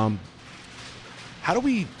 How do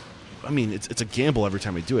we? I mean, it's a gamble every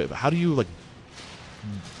time we do it, but how do you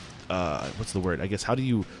what's the word? I guess how do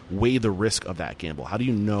you weigh the risk of that gamble? How do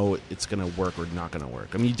you know it's going to work or not going to work?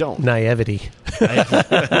 I mean, you don't. Naivety. You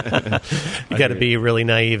got to be really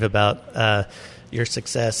naive about. Your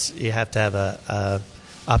success, you have to have a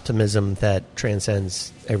optimism that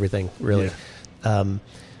transcends everything, really. Yeah.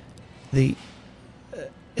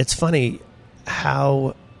 It's funny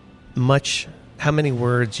how many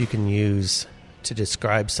words you can use to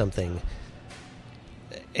describe something,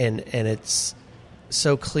 and it's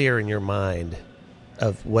so clear in your mind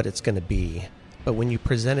of what it's going to be. But when you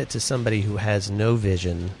present it to somebody who has no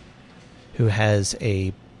vision, who has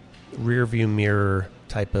a rear view mirror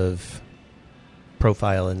type of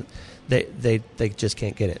profile, and they just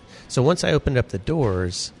can't get it. So once I opened up the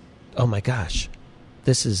doors, oh my gosh,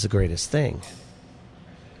 this is the greatest thing.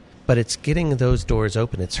 But it's getting those doors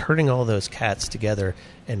open. It's herding all those cats together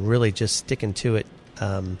and really just sticking to it,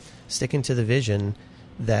 sticking to the vision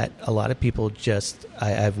that a lot of people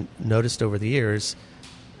I've noticed over the years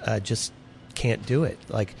just can't do it.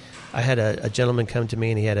 Like I had a gentleman come to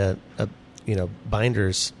me and he had a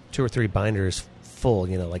binders, 2 or 3 binders full,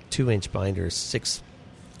 like 2-inch binders, 6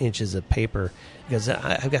 inches of paper. He goes,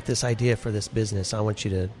 I've got this idea for this business. I want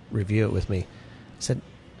you to review it with me. I said,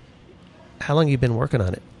 how long have you been working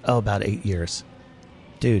on it? Oh, about 8 years.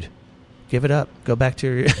 Dude, give it up. Go back to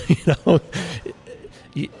your,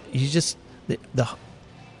 you just, the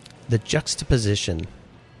juxtaposition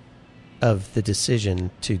of the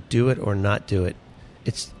decision to do it or not do it,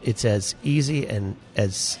 it's as easy and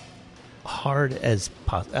as hard as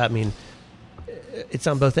possible. I mean, it's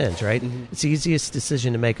on both ends, right? Mm-hmm. It's the easiest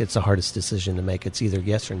decision to make. It's the hardest decision to make. It's either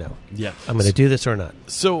yes or no. Yeah. I'm going to do this or not.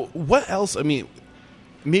 So what else? I mean,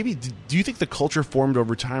 maybe do you think the culture formed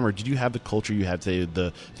over time, or did you have the culture you had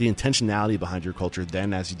today, the intentionality behind your culture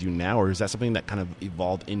then as you do now, or is that something that kind of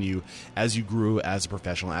evolved in you as you grew as a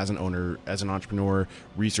professional, as an owner, as an entrepreneur,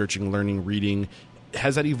 researching, learning, reading?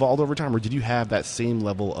 Has that evolved over time, or did you have that same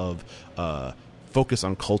level of focus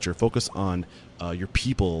on culture, focus on your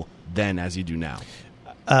people then as you do now?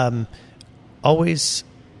 Always,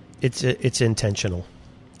 it's intentional.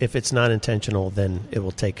 If it's not intentional, then it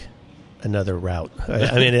will take another route.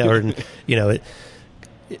 I mean, or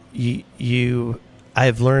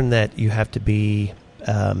I've learned that you have to be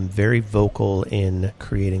very vocal in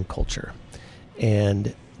creating culture,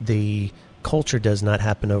 and the culture does not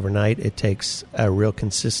happen overnight. It takes a real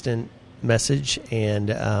consistent message, and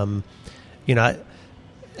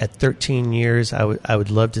at 13 years, I would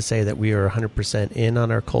love to say that we are 100% in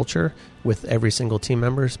on our culture with every single team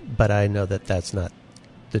members, but I know that that's not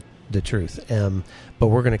the truth. But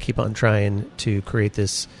we're going to keep on trying to create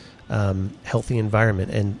this healthy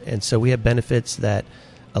environment, and so we have benefits that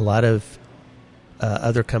a lot of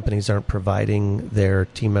other companies aren't providing their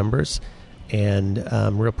team members, and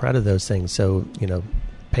I'm real proud of those things. So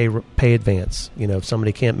pay advance. If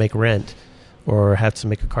somebody can't make rent or have to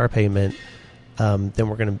make a car payment,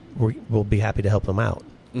 then we'll be happy to help them out.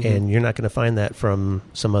 Mm-hmm. And you're not going to find that from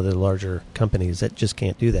some other larger companies that just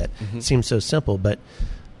can't do that. Mm-hmm. It seems so simple, but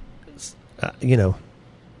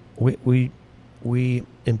we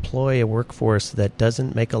employ a workforce that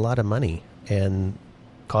doesn't make a lot of money, and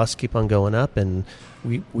costs keep on going up, and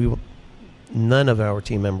none of our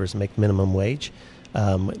team members make minimum wage.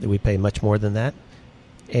 We pay much more than that,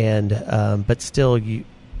 and but still you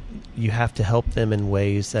have to help them in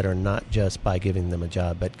ways that are not just by giving them a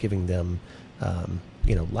job, but giving them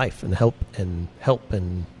life and help and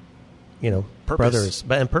purpose. Brothers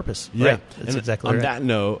and purpose. Yeah, right. That's exactly on right. that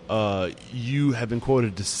note, you have been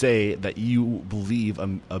quoted to say that you believe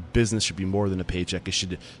a business should be more than a paycheck. It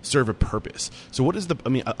should serve a purpose. So what is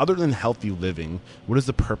other than healthy living, what is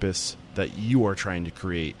the purpose that you are trying to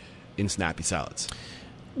create in Snappy Salads?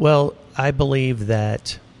 Well, I believe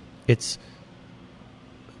that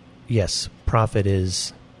yes, profit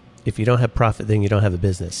is, if you don't have profit, then you don't have a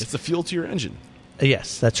business. It's the fuel to your engine.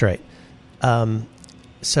 Yes, that's right.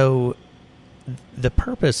 So the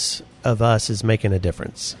purpose of us is making a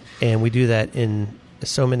difference, and we do that in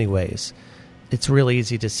so many ways. It's really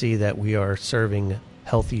easy to see that we are serving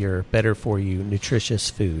healthier, better for you, nutritious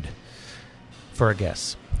food for our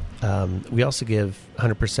guests. We also give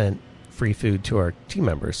 100% free food to our team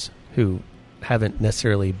members who haven't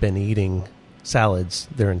necessarily been eating salads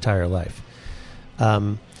their entire life.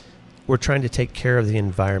 We're trying to take care of the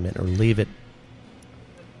environment, or leave it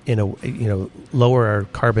lower our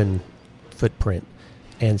carbon footprint.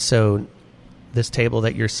 And so this table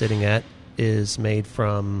that you're sitting at is made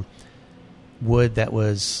from wood that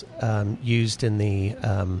was used in the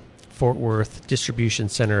Fort Worth distribution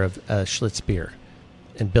center of Schlitz beer,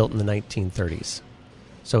 and built in the 1930s.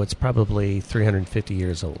 So it's probably 350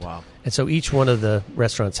 years old. Wow. And so each one of the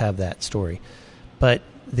restaurants have that story. But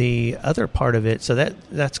the other part of it, so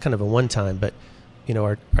that's kind of a one-time, but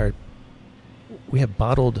we have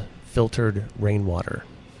bottled filtered rainwater.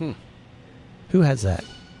 Who has that?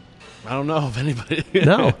 I don't know if anybody.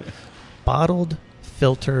 No. Bottled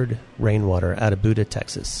filtered rainwater out of Buda,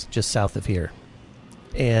 Texas, just south of here.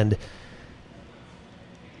 And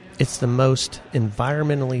it's the most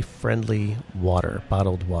environmentally friendly water,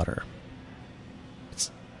 bottled water.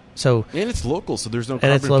 And it's local, so there's no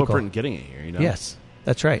carbon footprint in getting it here. Yes,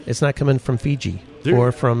 that's right. It's not coming from Fiji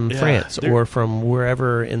or from France or from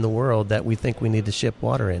wherever in the world that we think we need to ship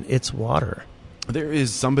water in. It's water. There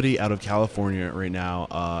is somebody out of California right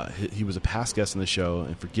now. He was a past guest on the show,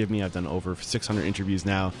 and forgive me, I've done over 600 interviews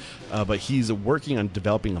now. But he's working on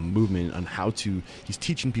developing a movement on he's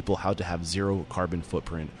teaching people how to have zero carbon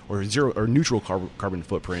footprint or neutral carbon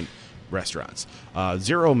footprint restaurants.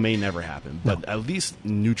 Zero may never happen, but at least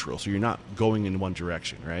neutral, so you're not going in one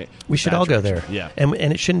direction, right? We should all go there. Yeah. And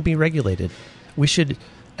it shouldn't be regulated. We should,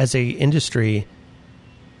 as a industry,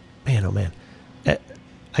 man, oh man,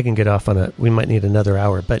 I can get off on we might need another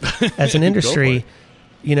hour, but as an industry,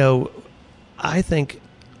 I think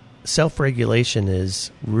self-regulation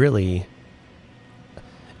is really,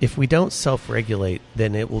 if we don't self-regulate,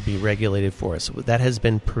 then it will be regulated for us. That has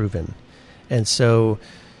been proven. And so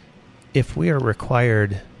if we are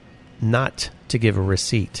required not to give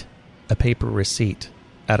a paper receipt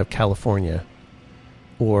out of California,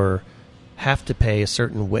 or have to pay a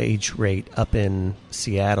certain wage rate up in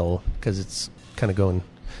Seattle because it's kind of going...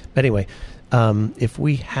 But anyway, if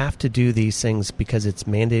we have to do these things because it's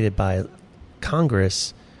mandated by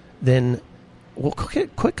Congress, then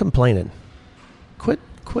quit complaining. Quit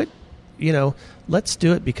quit. Let's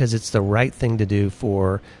do it because it's the right thing to do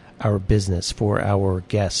for our business, for our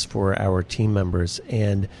guests, for our team members,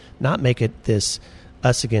 and not make it this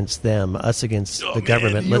us against them, us against the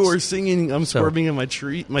government. You are singing. I'm squirming in my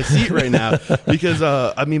seat right now because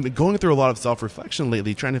going through a lot of self-reflection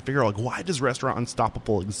lately, trying to figure out why does Restaurant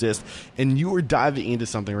Unstoppable exist, and you are diving into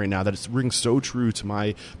something right now that rings so true to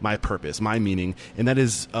my purpose, my meaning, and that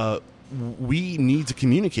is. We need to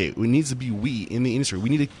communicate. We need to be we in the industry.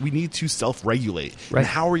 We need to self-regulate. Right. And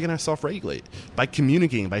how are we going to self-regulate? By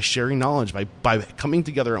communicating, by sharing knowledge, by coming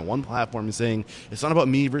together on one platform and saying, it's not about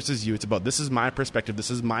me versus you. It's about, this is my perspective.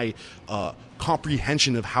 This is my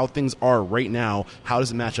comprehension of how things are right now. How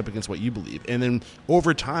does it match up against what you believe? And then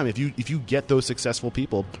over time, if you get those successful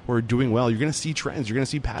people who are doing well, you're going to see trends. You're going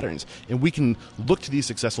to see patterns. And we can look to these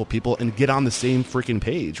successful people and get on the same freaking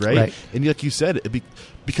page, right? And like you said,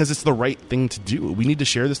 because it's the right thing to do. We need to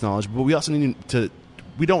share this knowledge, but we also need to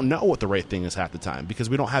we don't know what the right thing is half the time because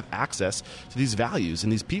we don't have access to these values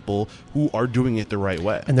and these people who are doing it the right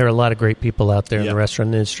way. And there are a lot of great people out there in the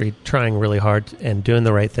restaurant industry trying really hard and doing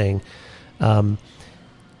the right thing. And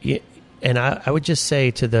I would just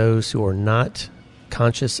say to those who are not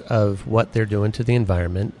conscious of what they're doing to the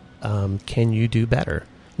environment, can you do better?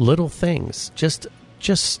 Little things. Just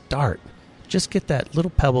start. Just get that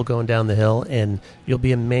little pebble going down the hill, and you'll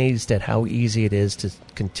be amazed at how easy it is to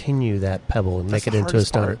continue that pebble and make it into a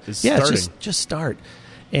stone. Just start.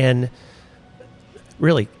 And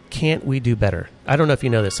really, can't we do better? I don't know if you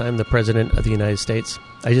know this. I'm the president of the United States.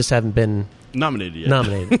 I just haven't been nominated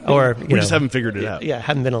yet. Or we just haven't figured it out. Yeah,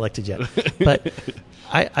 haven't been elected yet. But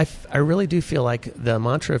I really do feel like the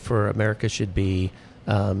mantra for America should be,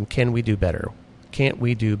 can we do better? Can't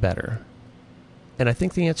we do better? And I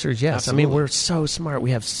think the answer is yes. Absolutely. I mean, we're so smart.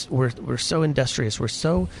 We're so industrious. We're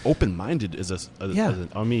so open-minded.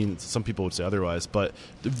 I mean, some people would say otherwise, but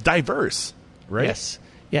diverse, right? Yes.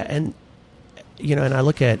 Yeah, and and I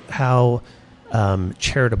look at how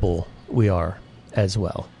charitable we are as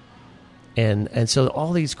well, and so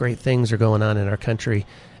all these great things are going on in our country,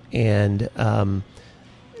 and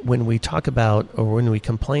when we talk about or when we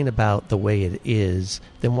complain about the way it is,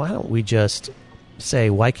 then why don't we just say,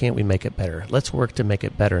 why can't we make it better? Let's work to make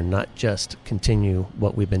it better, not just continue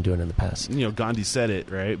what we've been doing in the past. Gandhi said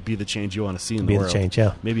it, right? Be the change you want to see in the world. Be the change,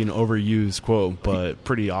 yeah. Maybe an overused quote, but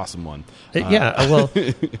pretty awesome one. Well,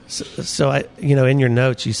 so I, in your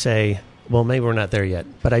notes you say, well, maybe we're not there yet,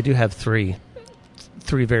 but I do have three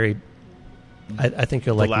very. I think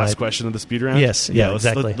you'll like the last question of the speed round. Yes,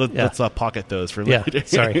 exactly. Let's pocket those for later. Yeah,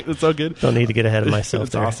 sorry, that's all good. Don't need to get ahead of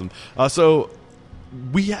myself. That's awesome. So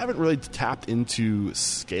we haven't really tapped into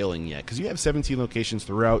scaling yet because you have 17 locations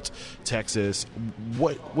throughout Texas.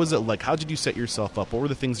 What was it like? How did you set yourself up? What were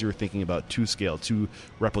the things you were thinking about to scale, to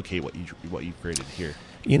replicate what you created here?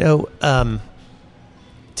 To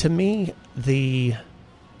me, the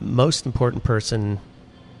most important person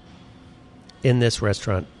in this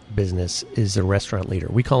restaurant business is the restaurant leader.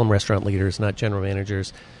 We call them restaurant leaders, not general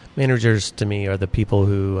managers. Managers, to me, are the people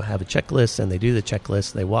who have a checklist, and they do the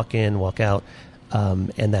checklist. They walk in, walk out,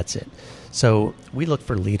 and that's it. So we look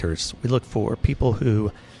for leaders. We look for people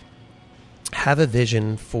who have a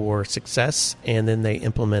vision for success, and then they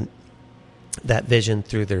implement that vision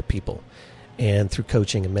through their people and through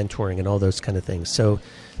coaching and mentoring and all those kind of things. So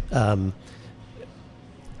going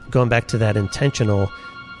back to that intentional,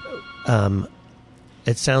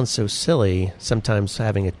 it sounds so silly sometimes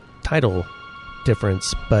having a title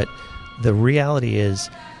difference, but the reality is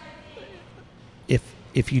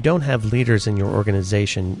if you don't have leaders in your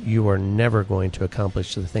organization, you are never going to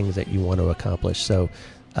accomplish the things that you want to accomplish. So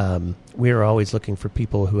we are always looking for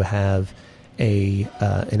people who have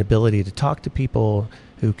an ability to talk to people,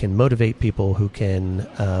 who can motivate people, who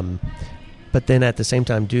can but then at the same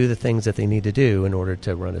time do the things that they need to do in order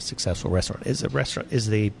to run a successful restaurant. Is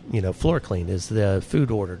the floor clean? Is the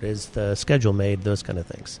food ordered? Is the schedule made? Those kind of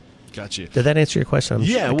things. Got you. Did that answer your question?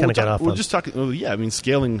 We're just talking. Well, yeah, I mean,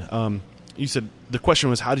 scaling. You said the question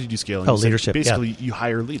was, how did you scale? And leadership. Basically, you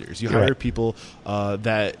hire leaders. You hire people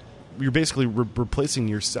that you're basically replacing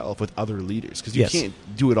yourself with other leaders because you can't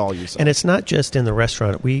do it all yourself. And it's not just in the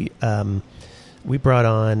restaurant. We brought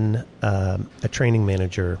on a training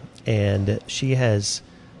manager, and she has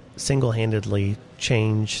single-handedly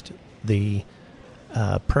changed the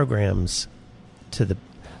programs to the.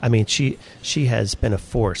 I mean, she has been a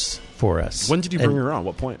force for us. When did you bring her on?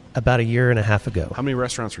 What point? About a year and a half ago. How many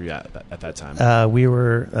restaurants were you at that time? We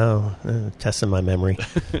were testing my memory.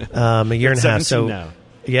 A year and a half. So now.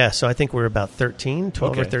 Yeah, so I think we were about 12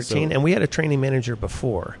 or 13, and we had a training manager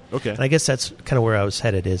before. Okay. And I guess that's kind of where I was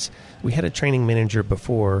headed is we had a training manager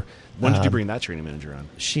before When did you bring that training manager on?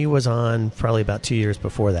 She was on probably about 2 years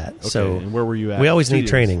before that. Okay, So and where were you at? We always 2 need years?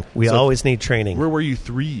 training. We So always need training. Where were you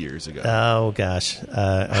 3 years ago? Oh, gosh.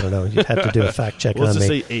 I don't know. You'd have to do a fact check Let's on just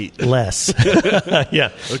me. say 8. Less. Yeah.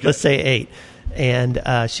 Okay. Let's say 8. And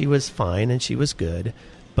she was fine and she was good.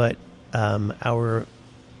 But and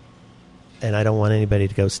I don't want anybody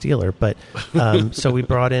to go steal her, but so we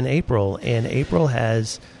brought in April, and April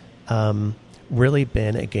has really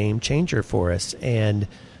been a game changer for us. And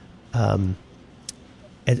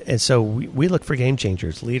so we look for game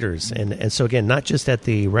changers, leaders. And so, again, not just at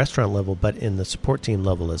the restaurant level, but in the support team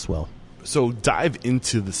level as well. So dive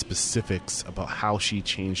into the specifics about how she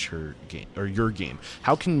changed her game or your game.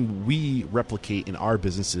 How can we replicate in our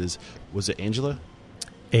businesses? Was it Angela?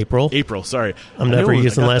 April, sorry. I'm never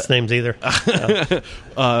using last names either.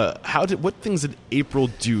 What things did April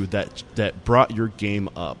do that brought your game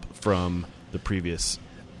up from the previous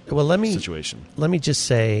situation? Let me just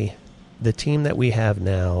say, the team that we have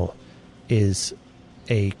now is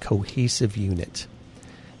a cohesive unit,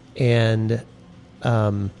 and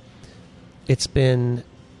it's been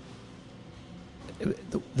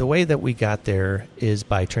the way that we got there is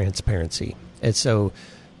by transparency, and so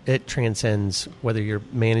it transcends whether you're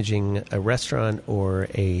managing a restaurant or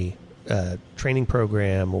a training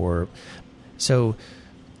program. Or so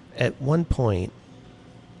at one point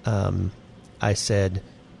I said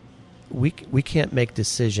we can't make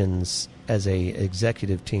decisions as a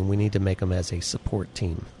executive team. We need to make them as a support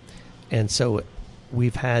team. And so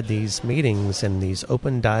we've had these meetings and these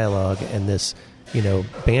open dialogue and this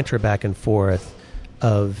banter back and forth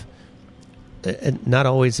of not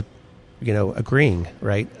always agreeing,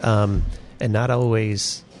 right? And not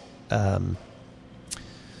always,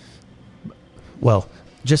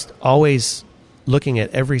 just always looking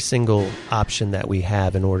at every single option that we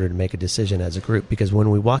have in order to make a decision as a group. Because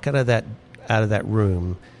when we walk out of that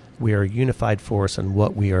room, we are a unified force on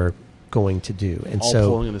what we are going to do, and all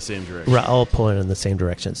pulling in the same direction. Right, all pulling in the same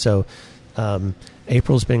direction. So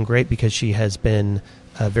April's been great because she has been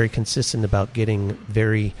very consistent about getting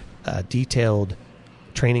very detailed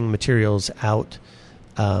training materials out.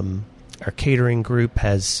 Our catering group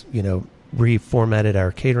has, reformatted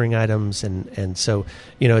our catering items, and so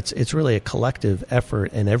it's really a collective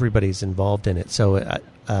effort, and everybody's involved in it. So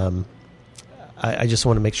I just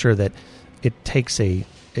want to make sure that it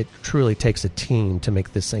truly takes a team to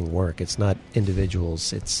make this thing work. It's not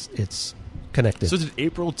individuals. It's connected. So did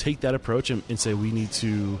April take that approach and say we need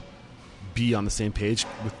to be on the same page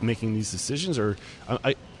with making these decisions? Or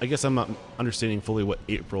I guess I'm not understanding fully what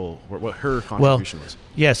her contribution was.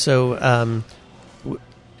 Yeah, so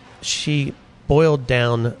she boiled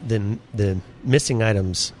down the missing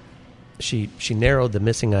items. She narrowed the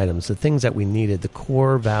missing items, the things that we needed, the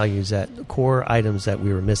core items that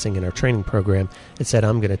we were missing in our training program, and said,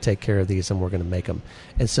 I'm going to take care of these and we're going to make them.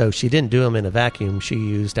 And so she didn't do them in a vacuum. She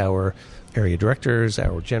used our area directors,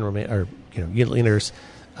 our unit leaders,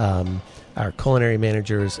 our culinary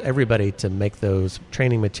managers, everybody to make those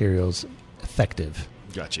training materials effective.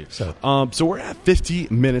 Got you. So we're at 50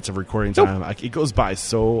 minutes of recording time. It goes by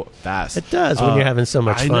so fast. It does when you're having so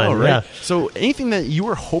much fun. I know, right? Yeah. So anything that you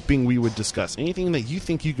were hoping we would discuss, anything that you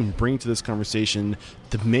think you can bring to this conversation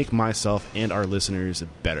to make myself and our listeners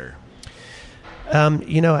better?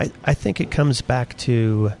 I think it comes back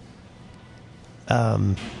to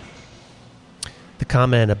the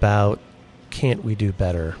comment about can't we do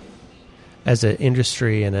better as an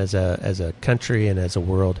industry and as a country and as a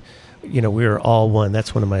world. We are all one.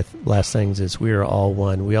 That's one of my last things is we are all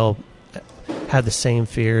one. We all have the same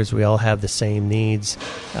fears. We all have the same needs.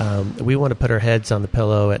 We want to put our heads on the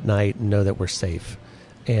pillow at night and know that we're safe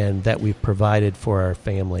and that we've provided for our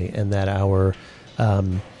family and that our,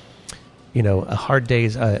 a hard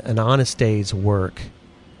day's, an honest day's work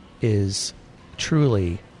is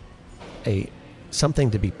truly something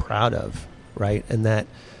to be proud of, right? And that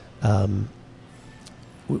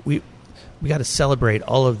we got to celebrate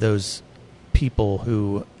all of those people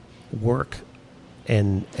who work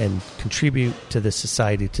and contribute to this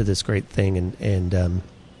society, to this great thing, and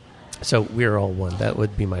so we're all one. That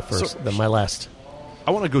would be my my last. I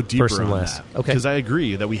want to go deeper first and on last. that, Okay, because I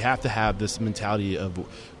agree that we have to have this mentality of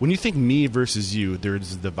when you think me versus you,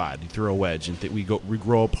 there's a divide. You throw a wedge, and we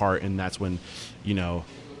grow apart, and that's when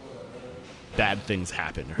bad things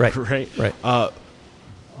happen. Right, right.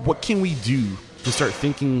 What can we do to start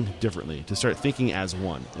thinking differently, to start thinking as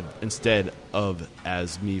one instead of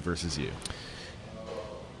as me versus you?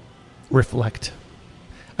 Reflect.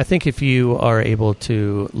 I think if you are able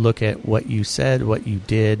to look at what you said, what you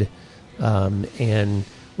did, and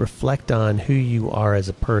reflect on who you are as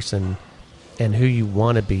a person and who you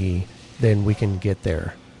want to be, then we can get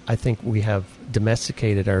there. I think we have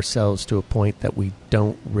domesticated ourselves to a point that we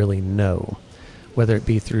don't really know, whether it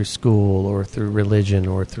be through school or through religion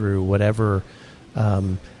or through whatever,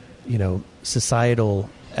 societal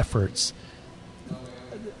efforts.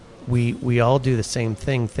 We all do the same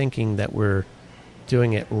thing, thinking that we're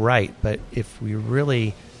doing it right. But if we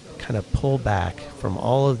really kind of pull back from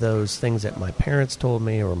all of those things that my parents told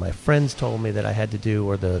me or my friends told me that I had to do,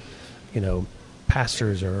 or the,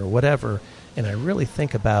 pastors or whatever, and I really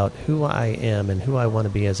think about who I am and who I want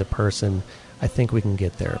to be as a person, I think we can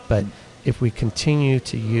get there. But if we continue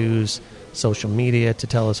to use social media to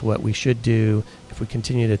tell us what we should do, if we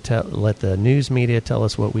continue to let the news media tell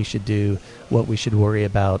us what we should do, what we should worry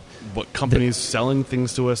about, what companies selling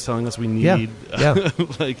things to us, telling us we need,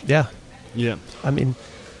 yeah. I mean,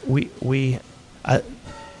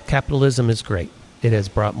 capitalism is great. It has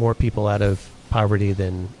brought more people out of poverty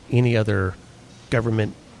than any other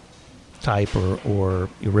government type or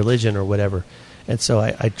religion or whatever. And so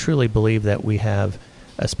I truly believe that we have,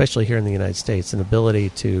 especially here in the United States, an ability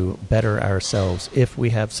to better ourselves if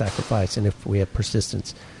we have sacrifice and if we have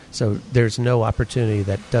persistence. So there's no opportunity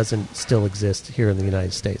that doesn't still exist here in the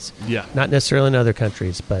United States. Yeah. Not necessarily in other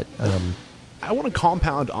countries, but... I want to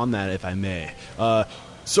compound on that, if I may.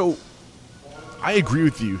 So I agree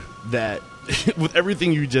with you that with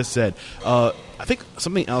everything you just said, I think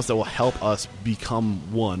something else that will help us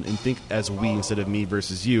become one and think as we instead of me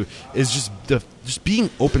versus you is just being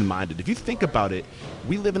open-minded. If you think about it,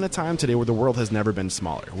 we live in a time today where the world has never been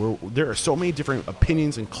smaller. There are so many different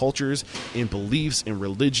opinions and cultures and beliefs and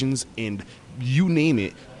religions and you name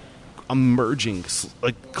it, emerging,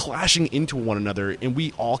 like clashing into one another, and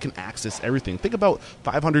we all can access everything. Think about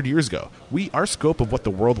 500 years ago. Our scope of what the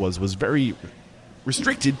world was very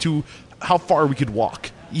restricted to how far we could walk.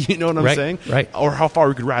 You know what I'm saying? Right. Or how far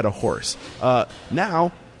we could ride a horse.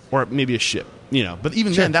 Now, or maybe a ship. But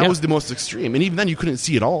even then, that was the most extreme. And even then, you couldn't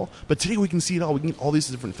see it all. But today, we can see it all. We can get all these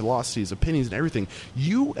different philosophies, opinions, and everything.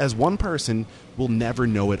 You, as one person, will never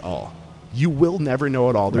know it all. You will never know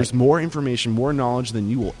it all. There's more information, more knowledge than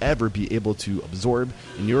you will ever be able to absorb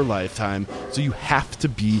in your lifetime. So you have to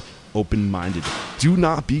be open-minded. Do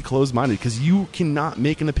not be closed-minded, because you cannot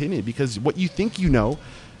make an opinion, because what you think you know,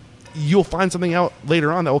 you'll find something out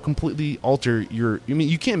later on that will completely alter your... I mean,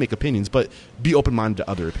 you can't make opinions, but be open-minded to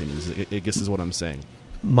other opinions, I guess is what I'm saying.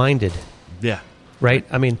 Minded. Yeah. Right?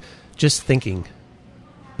 I mean, just thinking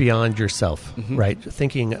beyond yourself, right?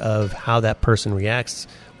 Thinking of how that person reacts,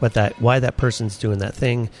 why that person's doing that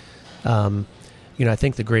thing. I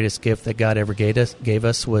think the greatest gift that God ever gave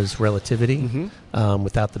us was relativity.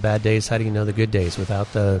 Without the bad days, how do you know the good days?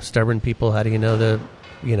 Without the stubborn people, how do you know the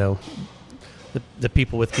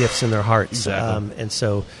people with gifts in their hearts? Exactly. And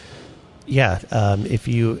so, if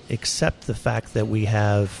you accept the fact that we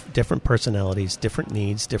have different personalities, different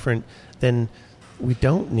needs, then we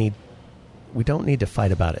don't need to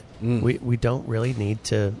fight about it. We don't really need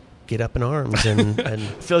to get up in arms and I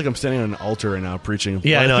feel like I'm standing on an altar right now preaching.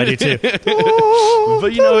 Yeah, I know, I do too.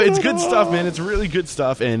 But it's good stuff, man. It's really good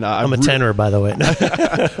stuff. And I'm a tenor, by the way.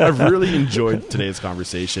 I've really enjoyed today's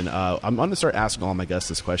conversation. I'm going to start asking all my guests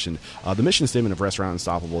this question. The mission statement of Restaurant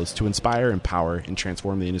Unstoppable is to inspire, empower, and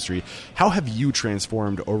transform the industry. How have you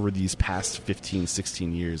transformed over these past 15,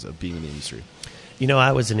 16 years of being in the industry?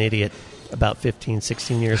 I was an idiot about 15,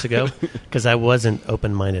 16 years ago because I wasn't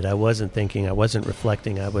open-minded. I wasn't thinking. I wasn't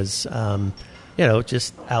reflecting. I was,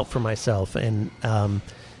 just out for myself. And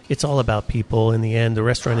it's all about people. In the end, the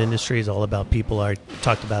restaurant industry is all about people. I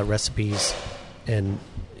talked about recipes, and,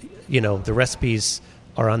 the recipes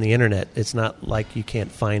are on the internet. It's not like you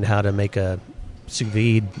can't find how to make a sous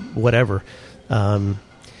vide, whatever. And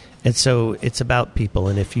so it's about people.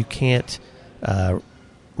 And if you can't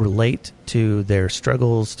relate to their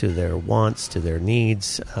struggles, to their wants, to their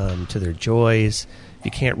needs, to their joys, if you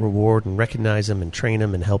can't reward and recognize them and train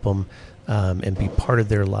them and help them and be part of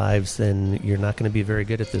their lives, then you're not going to be very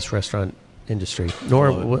good at this restaurant industry,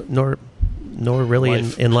 nor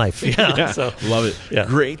really in life. Yeah. So, love it. Yeah.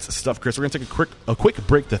 Great stuff, Chris. We're going to take a quick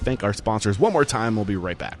break to thank our sponsors one more time. We'll be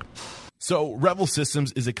right back. So Revel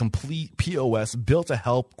Systems is a complete POS built to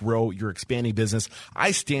help grow your expanding business.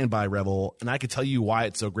 I stand by Revel, and I can tell you why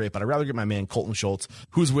it's so great, but I'd rather get my man Colton Schultz,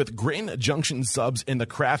 who's with Grain Junction Subs in the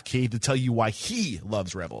Craft Cave, to tell you why he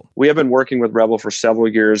loves Revel. We have been working with Revel for several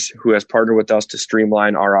years, who has partnered with us to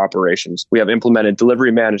streamline our operations. We have implemented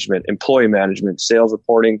delivery management, employee management, sales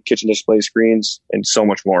reporting, kitchen display screens, and so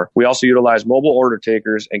much more. We also utilize mobile order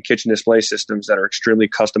takers and kitchen display systems that are extremely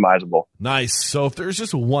customizable. Nice. So if there's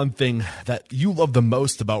just one thing that you love the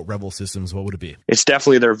most about Revel Systems, what would it be? It's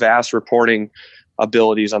definitely their vast reporting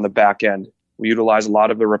abilities on the back end. We utilize a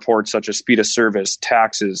lot of the reports such as speed of service,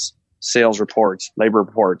 taxes, sales reports, labor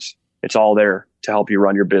reports. It's all there to help you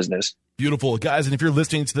run your business. Beautiful, guys. And if you're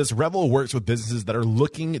listening to this, Revel works with businesses that are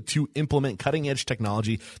looking to implement cutting-edge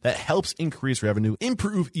technology that helps increase revenue,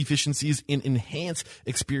 improve efficiencies, and enhance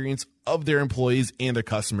experience of their employees and their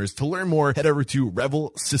customers. To learn more, head over to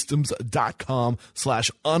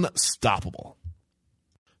revelsystems.com/unstoppable.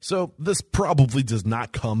 So this probably does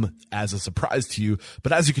not come as a surprise to you,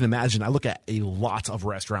 but as you can imagine, I look at a lot of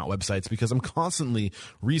restaurant websites because I'm constantly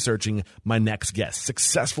researching my next guest,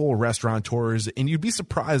 successful restaurateurs, and you'd be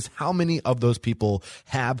surprised how many of those people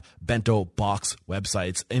have bento box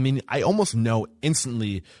websites. I mean, I almost know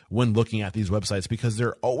instantly when looking at these websites because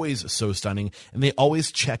they're always so stunning and they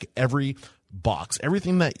always check every box,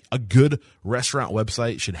 everything that a good restaurant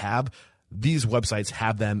website should have. These websites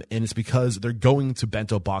have them, and it's because they're going to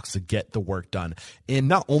Bento Box to get the work done. And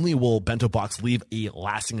not only will Bento Box leave a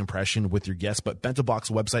lasting impression with your guests, but Bento Box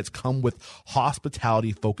websites come with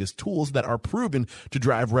hospitality-focused tools that are proven to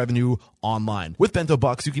drive revenue online. With Bento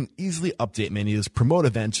Box, you can easily update menus, promote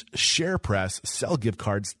events, share press, sell gift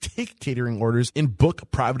cards, take catering orders, and book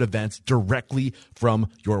private events directly from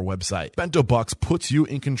your website. Bento Box puts you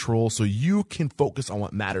in control so you can focus on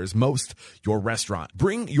what matters most, your restaurant.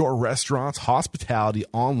 Bring your restaurant's hospitality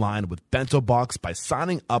online with Bento Box by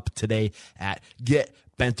signing up today at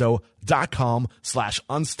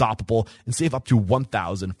getbento.com/unstoppable and save up to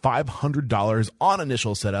 $1,500 on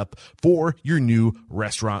initial setup for your new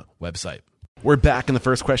restaurant website. We're back, and the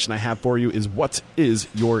first question I have for you is, what is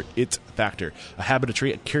your IT factor? A habit, a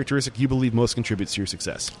trait, a characteristic you believe most contributes to your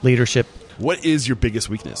success? Leadership. What is your biggest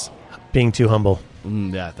weakness? Being too humble.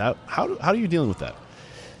 How are you dealing with that?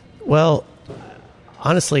 Well,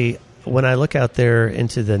 honestly, when I look out there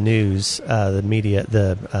into the news, the media,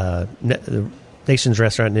 the Nation's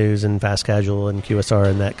Restaurant News and Fast Casual and QSR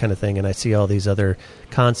and that kind of thing, and I see all these other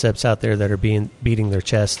concepts out there that are beating their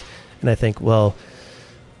chest, and I think, well,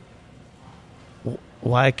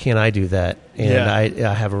 why can't I do that? And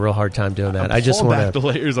I have a real hard time doing that. I just want back the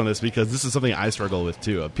layers on this because this is something I struggle with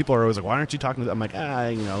too. People are always like, "Why aren't you talking to them?" I'm like,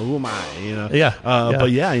 who am I? But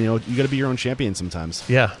you got to be your own champion sometimes.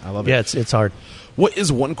 Yeah, I love it. Yeah, it's hard. What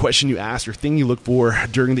is one question you ask or thing you look for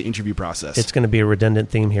during the interview process? It's going to be a redundant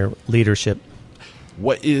theme here: leadership.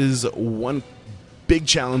 What is one big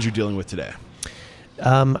challenge you're dealing with today?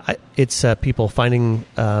 It's people finding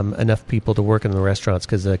enough people to work in the restaurants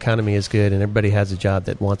because the economy is good and everybody has a job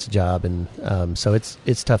that wants a job, and so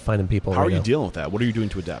it's tough finding people. How are you dealing with that? What are you doing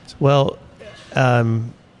to adapt? Well,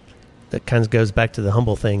 that kind of goes back to the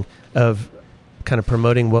humble thing of kind of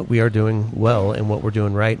promoting what we are doing well and what we're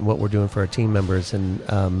doing right and what we're doing for our team members, and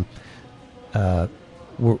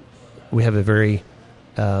we have a very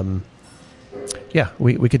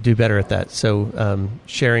we could do better at that. So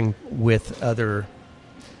sharing with other.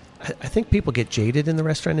 I think people get jaded in the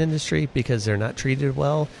restaurant industry because they're not treated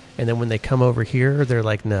well. And then when they come over here, they're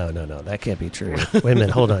like, no, that can't be true. Wait a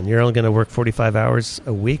minute, hold on. You're only going to work 45 hours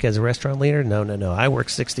a week as a restaurant leader? No. I work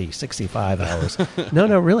 60, 65 hours.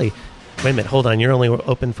 No, really. Wait a minute, hold on. You're only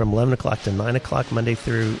open from 11 o'clock to 9 o'clock Monday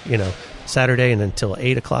through, Saturday and until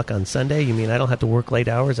 8 o'clock on Sunday. You mean I don't have to work late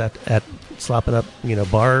hours at slopping up,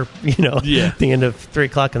 bar, at the end of 3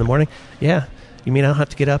 o'clock in the morning? Yeah. You mean I don't have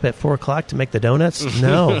to get up at 4 o'clock to make the donuts?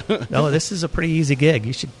 No, this is a pretty easy gig.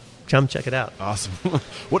 You should come check it out. Awesome.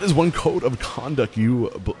 What is one code of conduct you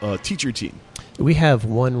teach your team? We have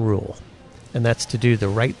one rule, and that's to do the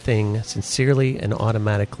right thing sincerely and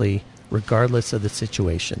automatically, regardless of the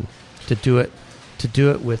situation. To do it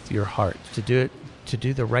with your heart. To do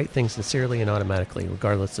the right thing sincerely and automatically,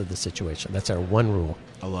 regardless of the situation. That's our one rule.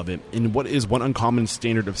 I love it. And what is one uncommon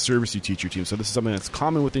standard of service you teach your team? So this is something that's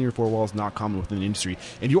common within your four walls, not common within the industry.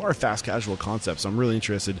 And you are a fast casual concept, so I'm really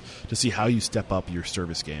interested to see how you step up your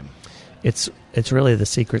service game. It's really the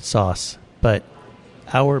secret sauce. But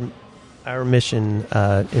our mission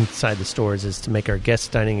inside the stores is to make our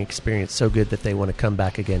guest dining experience so good that they want to come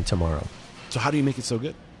back again tomorrow. So how do you make it so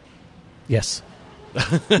good? Yes.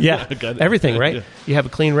 Yeah. Everything, right? Yeah. You have a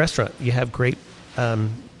clean restaurant. You have great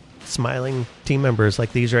smiling team members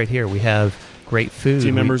like these right here. We have great food.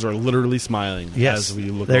 Team members are literally smiling as we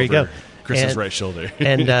look over Chris's right shoulder.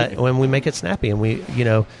 And when we make it snappy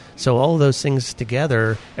and so all of those things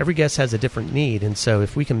together, every guest has a different need. And so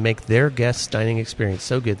if we can make their guest dining experience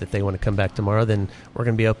so good that they want to come back tomorrow, then we're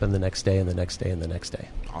going to be open the next day and the next day and the next day.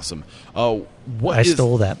 Awesome. I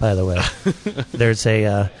stole that, by the way. There's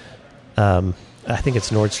I think it's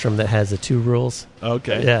Nordstrom that has the 2 rules.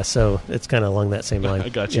 Okay. Yeah, so it's kind of along that same line. I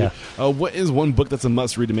got you. Yeah. What is one book that's a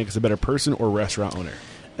must-read to make us a better person or restaurant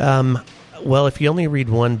owner? Well, if you only read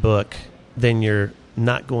one book, then you're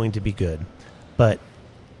not going to be good. But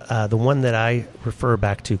the one that I refer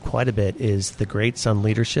back to quite a bit is The Greats on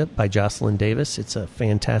Leadership by Jocelyn Davis. It's a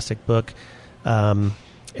fantastic book. And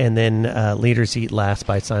then Leaders Eat Last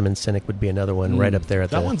by Simon Sinek would be another one right up there.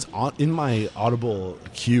 That one's in my Audible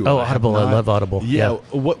queue. Oh, Audible. I love Audible. Yeah.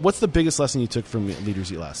 What's the biggest lesson you took from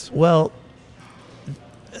Leaders Eat Last? Well,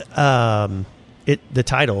 the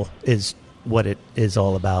title is what it is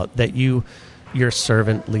all about, that you're a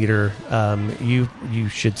servant leader. You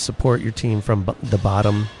should support your team from the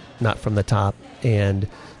bottom, not from the top. And,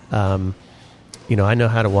 I know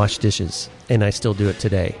how to wash dishes, and I still do it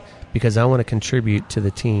today, because I want to contribute to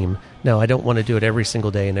the team. Now, I don't want to do it every single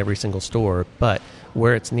day in every single store, but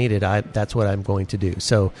where it's needed, that's what I'm going to do.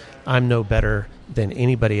 So I'm no better than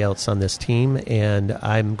anybody else on this team, and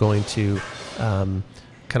I'm going to kind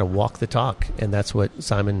of walk the talk, and that's what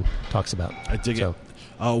Simon talks about. I dig it.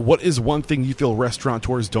 What is one thing you feel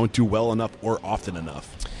restaurateurs don't do well enough or often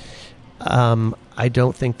enough? I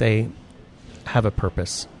don't think they have a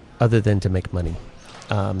purpose other than to make money.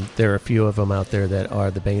 There are a few of them out there that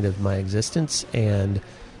are the bane of my existence, and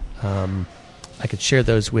I could share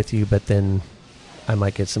those with you, but then I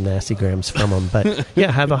might get some nasty grams from them. But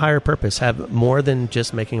yeah, have a higher purpose. Have more than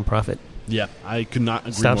just making a profit. Yeah, I could not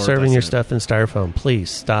agree Stop more serving your stuff in styrofoam.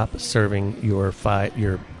 Please stop serving your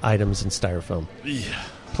items in styrofoam. Yeah.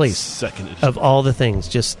 Please. Second. Of all the things,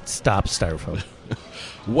 just stop styrofoam.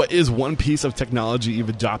 What is one piece of technology you've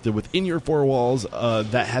adopted within your four walls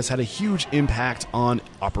that has had a huge impact on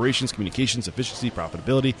operations, communications, efficiency,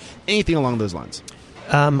 profitability, anything along those lines?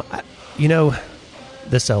 The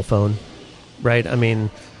cell phone, right? I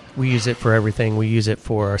mean, we use it for everything. We use it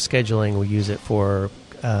for our scheduling. We use it for,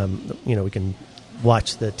 we can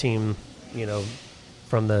watch the team,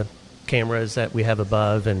 from the cameras that we have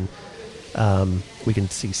above, and we can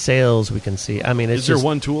see sales. We can see. Is there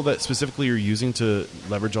one tool that specifically you're using to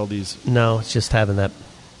leverage all these? No, it's just having that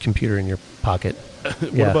computer in your pocket.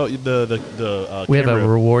 What about the we have a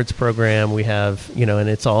rewards program. We have, and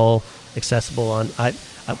it's all accessible on.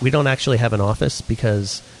 We don't actually have an office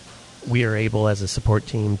because we are able as a support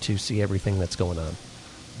team to see everything that's going on.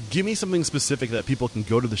 Give me something specific that people can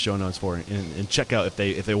go to the show notes for and check out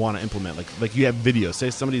if they want to implement. Like you have video. Say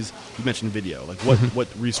you mentioned video. Like what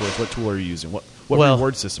resource, what tool are you using? What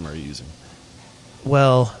reward system are you using?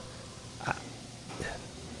 Well,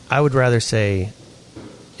 I would rather say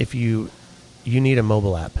if you need a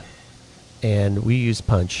mobile app, and we use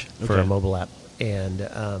Punch for a mobile app,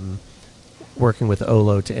 and working with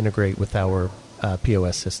Olo to integrate with our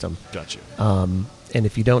POS system. Gotcha. And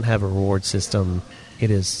if you don't have a reward system, it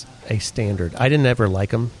is a standard. I didn't ever like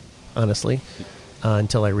them, honestly,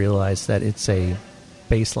 until I realized that it's a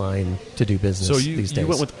baseline to do business these days. So you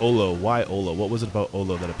went with Olo. Why Olo? What was it about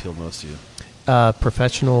Olo that appealed most to you?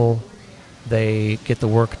 Professional. They get the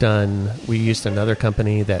work done. We used another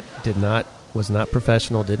company that was not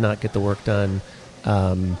professional, did not get the work done.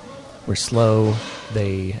 Were slow.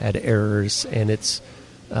 They had errors, and it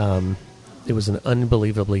was an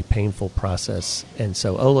unbelievably painful process. And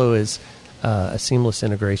so Olo is a seamless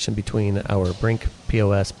integration between our Brink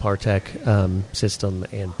POS Partech system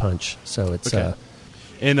and Punch. So it's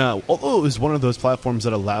and Olo is one of those platforms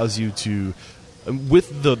that allows you to,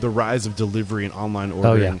 with the rise of delivery and online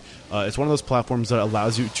ordering, it's one of those platforms that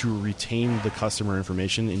allows you to retain the customer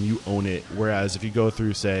information and you own it. Whereas if you go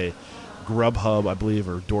through, say, Grubhub, I believe,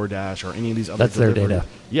 or DoorDash, or any of these other their data.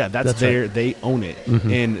 Yeah, that's their right. They own it.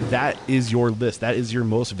 Mm-hmm. And that is your list. That is your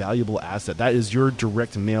most valuable asset. That is your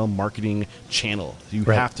direct mail marketing channel. You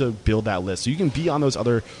have to build that list. So you can be on those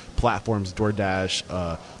other platforms,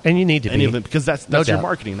 DoorDash, and you need to any be. of them, because that's your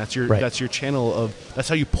marketing. That's your channel that's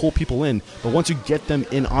how you pull people in. But once you get them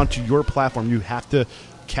in onto your platform, you have to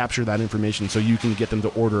capture that information so you can get them to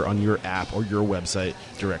order on your app or your website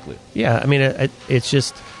directly. Yeah, it's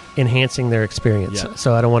just enhancing their experience. Yeah.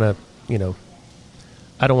 So I don't want to,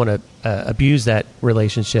 abuse that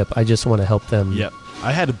relationship. I just want to help them. Yeah.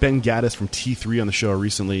 I had Ben Gaddis from T3 on the show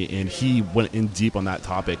recently, and he went in deep on that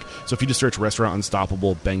topic. So if you just search Restaurant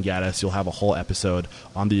Unstoppable, Ben Gaddis, you'll have a whole episode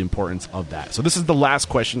on the importance of that. So this is the last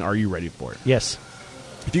question. Are you ready for it? Yes.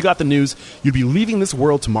 If you got the news, you'd be leaving this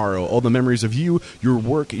world tomorrow. All the memories of you, your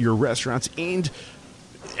work, your restaurants, and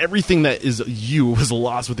everything that is you was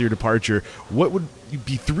lost with your departure. What would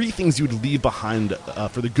be 3 things you would leave behind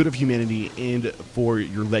for the good of humanity and for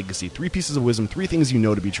your legacy? 3 pieces of wisdom, 3 things you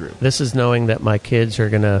know to be true. This is knowing that my kids are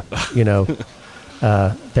going to,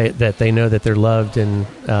 that they know that they're loved, and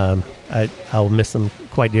I'll miss them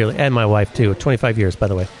quite dearly, and my wife too. 25 years, by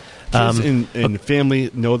the way. Kids and family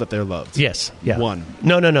know that they're loved. Yes. Yeah. One.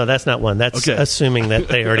 No, that's not one. That's assuming that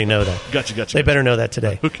they already know that. Gotcha. They better know that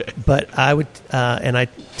today. Okay. But I would, and I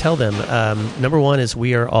tell them, number one is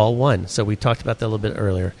we are all one. So we talked about that a little bit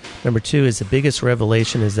earlier. Number two is the biggest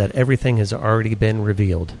revelation is that everything has already been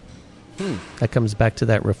revealed. That comes back to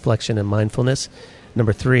that reflection and mindfulness.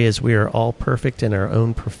 Number three is we are all perfect in our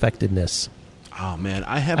own perfectedness. Oh, man.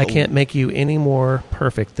 I can't make you any more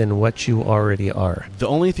perfect than what you already are. The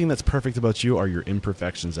onty thing that's perfect about you are your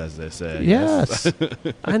imperfections, as they say. Yes.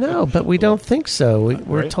 I know, but we don't think so.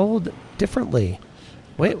 We're Right? told differently.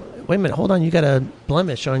 Wait a minute. Hold on. You got a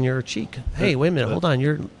blemish on your cheek. Hey, wait a minute. Hold on.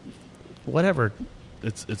 You're whatever.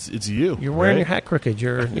 It's you. You're wearing right? your hat crooked.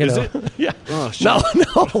 You're, Is know. it? Yeah. Oh, shit. No.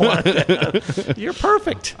 You're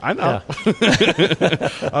perfect. I know.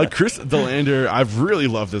 Yeah. Chris DeLander, I've really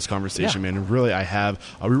loved this conversation, man. Really, I have.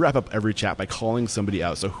 We wrap up every chat by calling somebody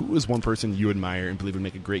out. So who is one person you admire and believe would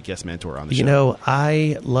make a great guest mentor on the show? You know,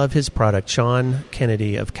 I love his product, Sean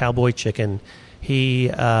Kennedy of Cowboy Chicken. He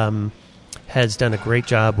has done a great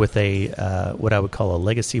job with a what I would call a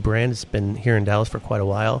legacy brand. It's been here in Dallas for quite a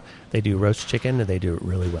while. They do roast chicken, and they do it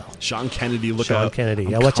really well. Sean Kennedy, look Sean out. Kennedy.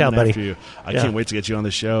 I'm Yeah, watch out, coming buddy. after you. I can't wait to get you on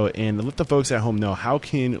the show. And let the folks at home know, how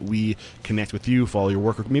can we connect with you, follow your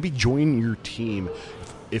work, or maybe join your team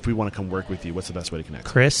if we want to come work with you? What's the best way to connect?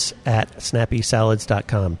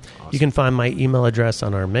 Chris@snappysalads.com. Awesome. You can find my email address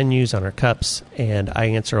on our menus, on our cups, and I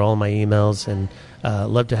answer all my emails, and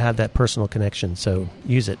love to have that personal connection, so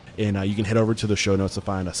use it. And you can head over to the show notes to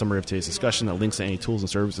find a summary of today's discussion, that links to any tools and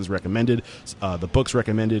services recommended, the books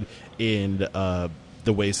recommended, and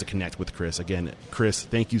the ways to connect with Chris. Again, Chris,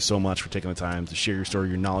 thank you so much for taking the time to share your story,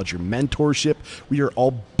 your knowledge, your mentorship. We are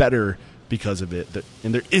all better because of it,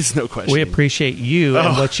 and there is no question. We appreciate you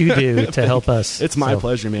and what you do to help us. It's my So,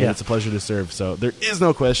 pleasure, man. yeah. It's a pleasure to serve. So there is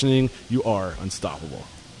no questioning. You are unstoppable.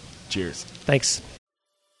 Cheers. Thanks.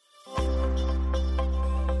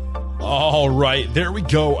 All right, there we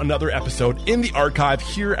go. Another episode in the archive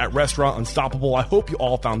here at Restaurant Unstoppable. I hope you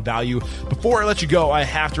all found value. Before I let you go, I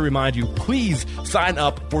have to remind you, please sign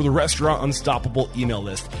up for the Restaurant Unstoppable email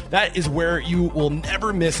list. That is where you will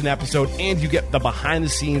never miss an episode, and you get the behind the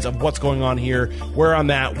scenes of what's going on here, where I'm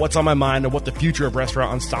at, what's on my mind, and what the future of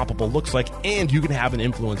Restaurant Unstoppable looks like, and you can have an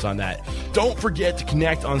influence on that. Don't forget to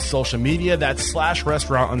connect on social media. That's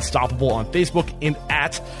 /Restaurant Unstoppable on Facebook, and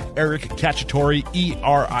at Eric Cacciatore,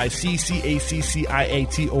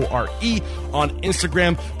 EricCacciatore on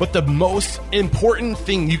Instagram. But the most important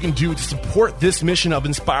thing you can do to support this mission of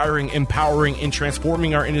inspiring, empowering, and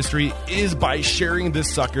transforming our industry is by sharing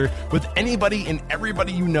this sucker with anybody and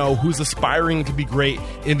everybody you know who's aspiring to be great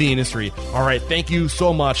in the industry. All right, thank you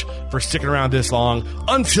so much for sticking around this long.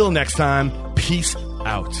 Until next time, peace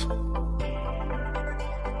out.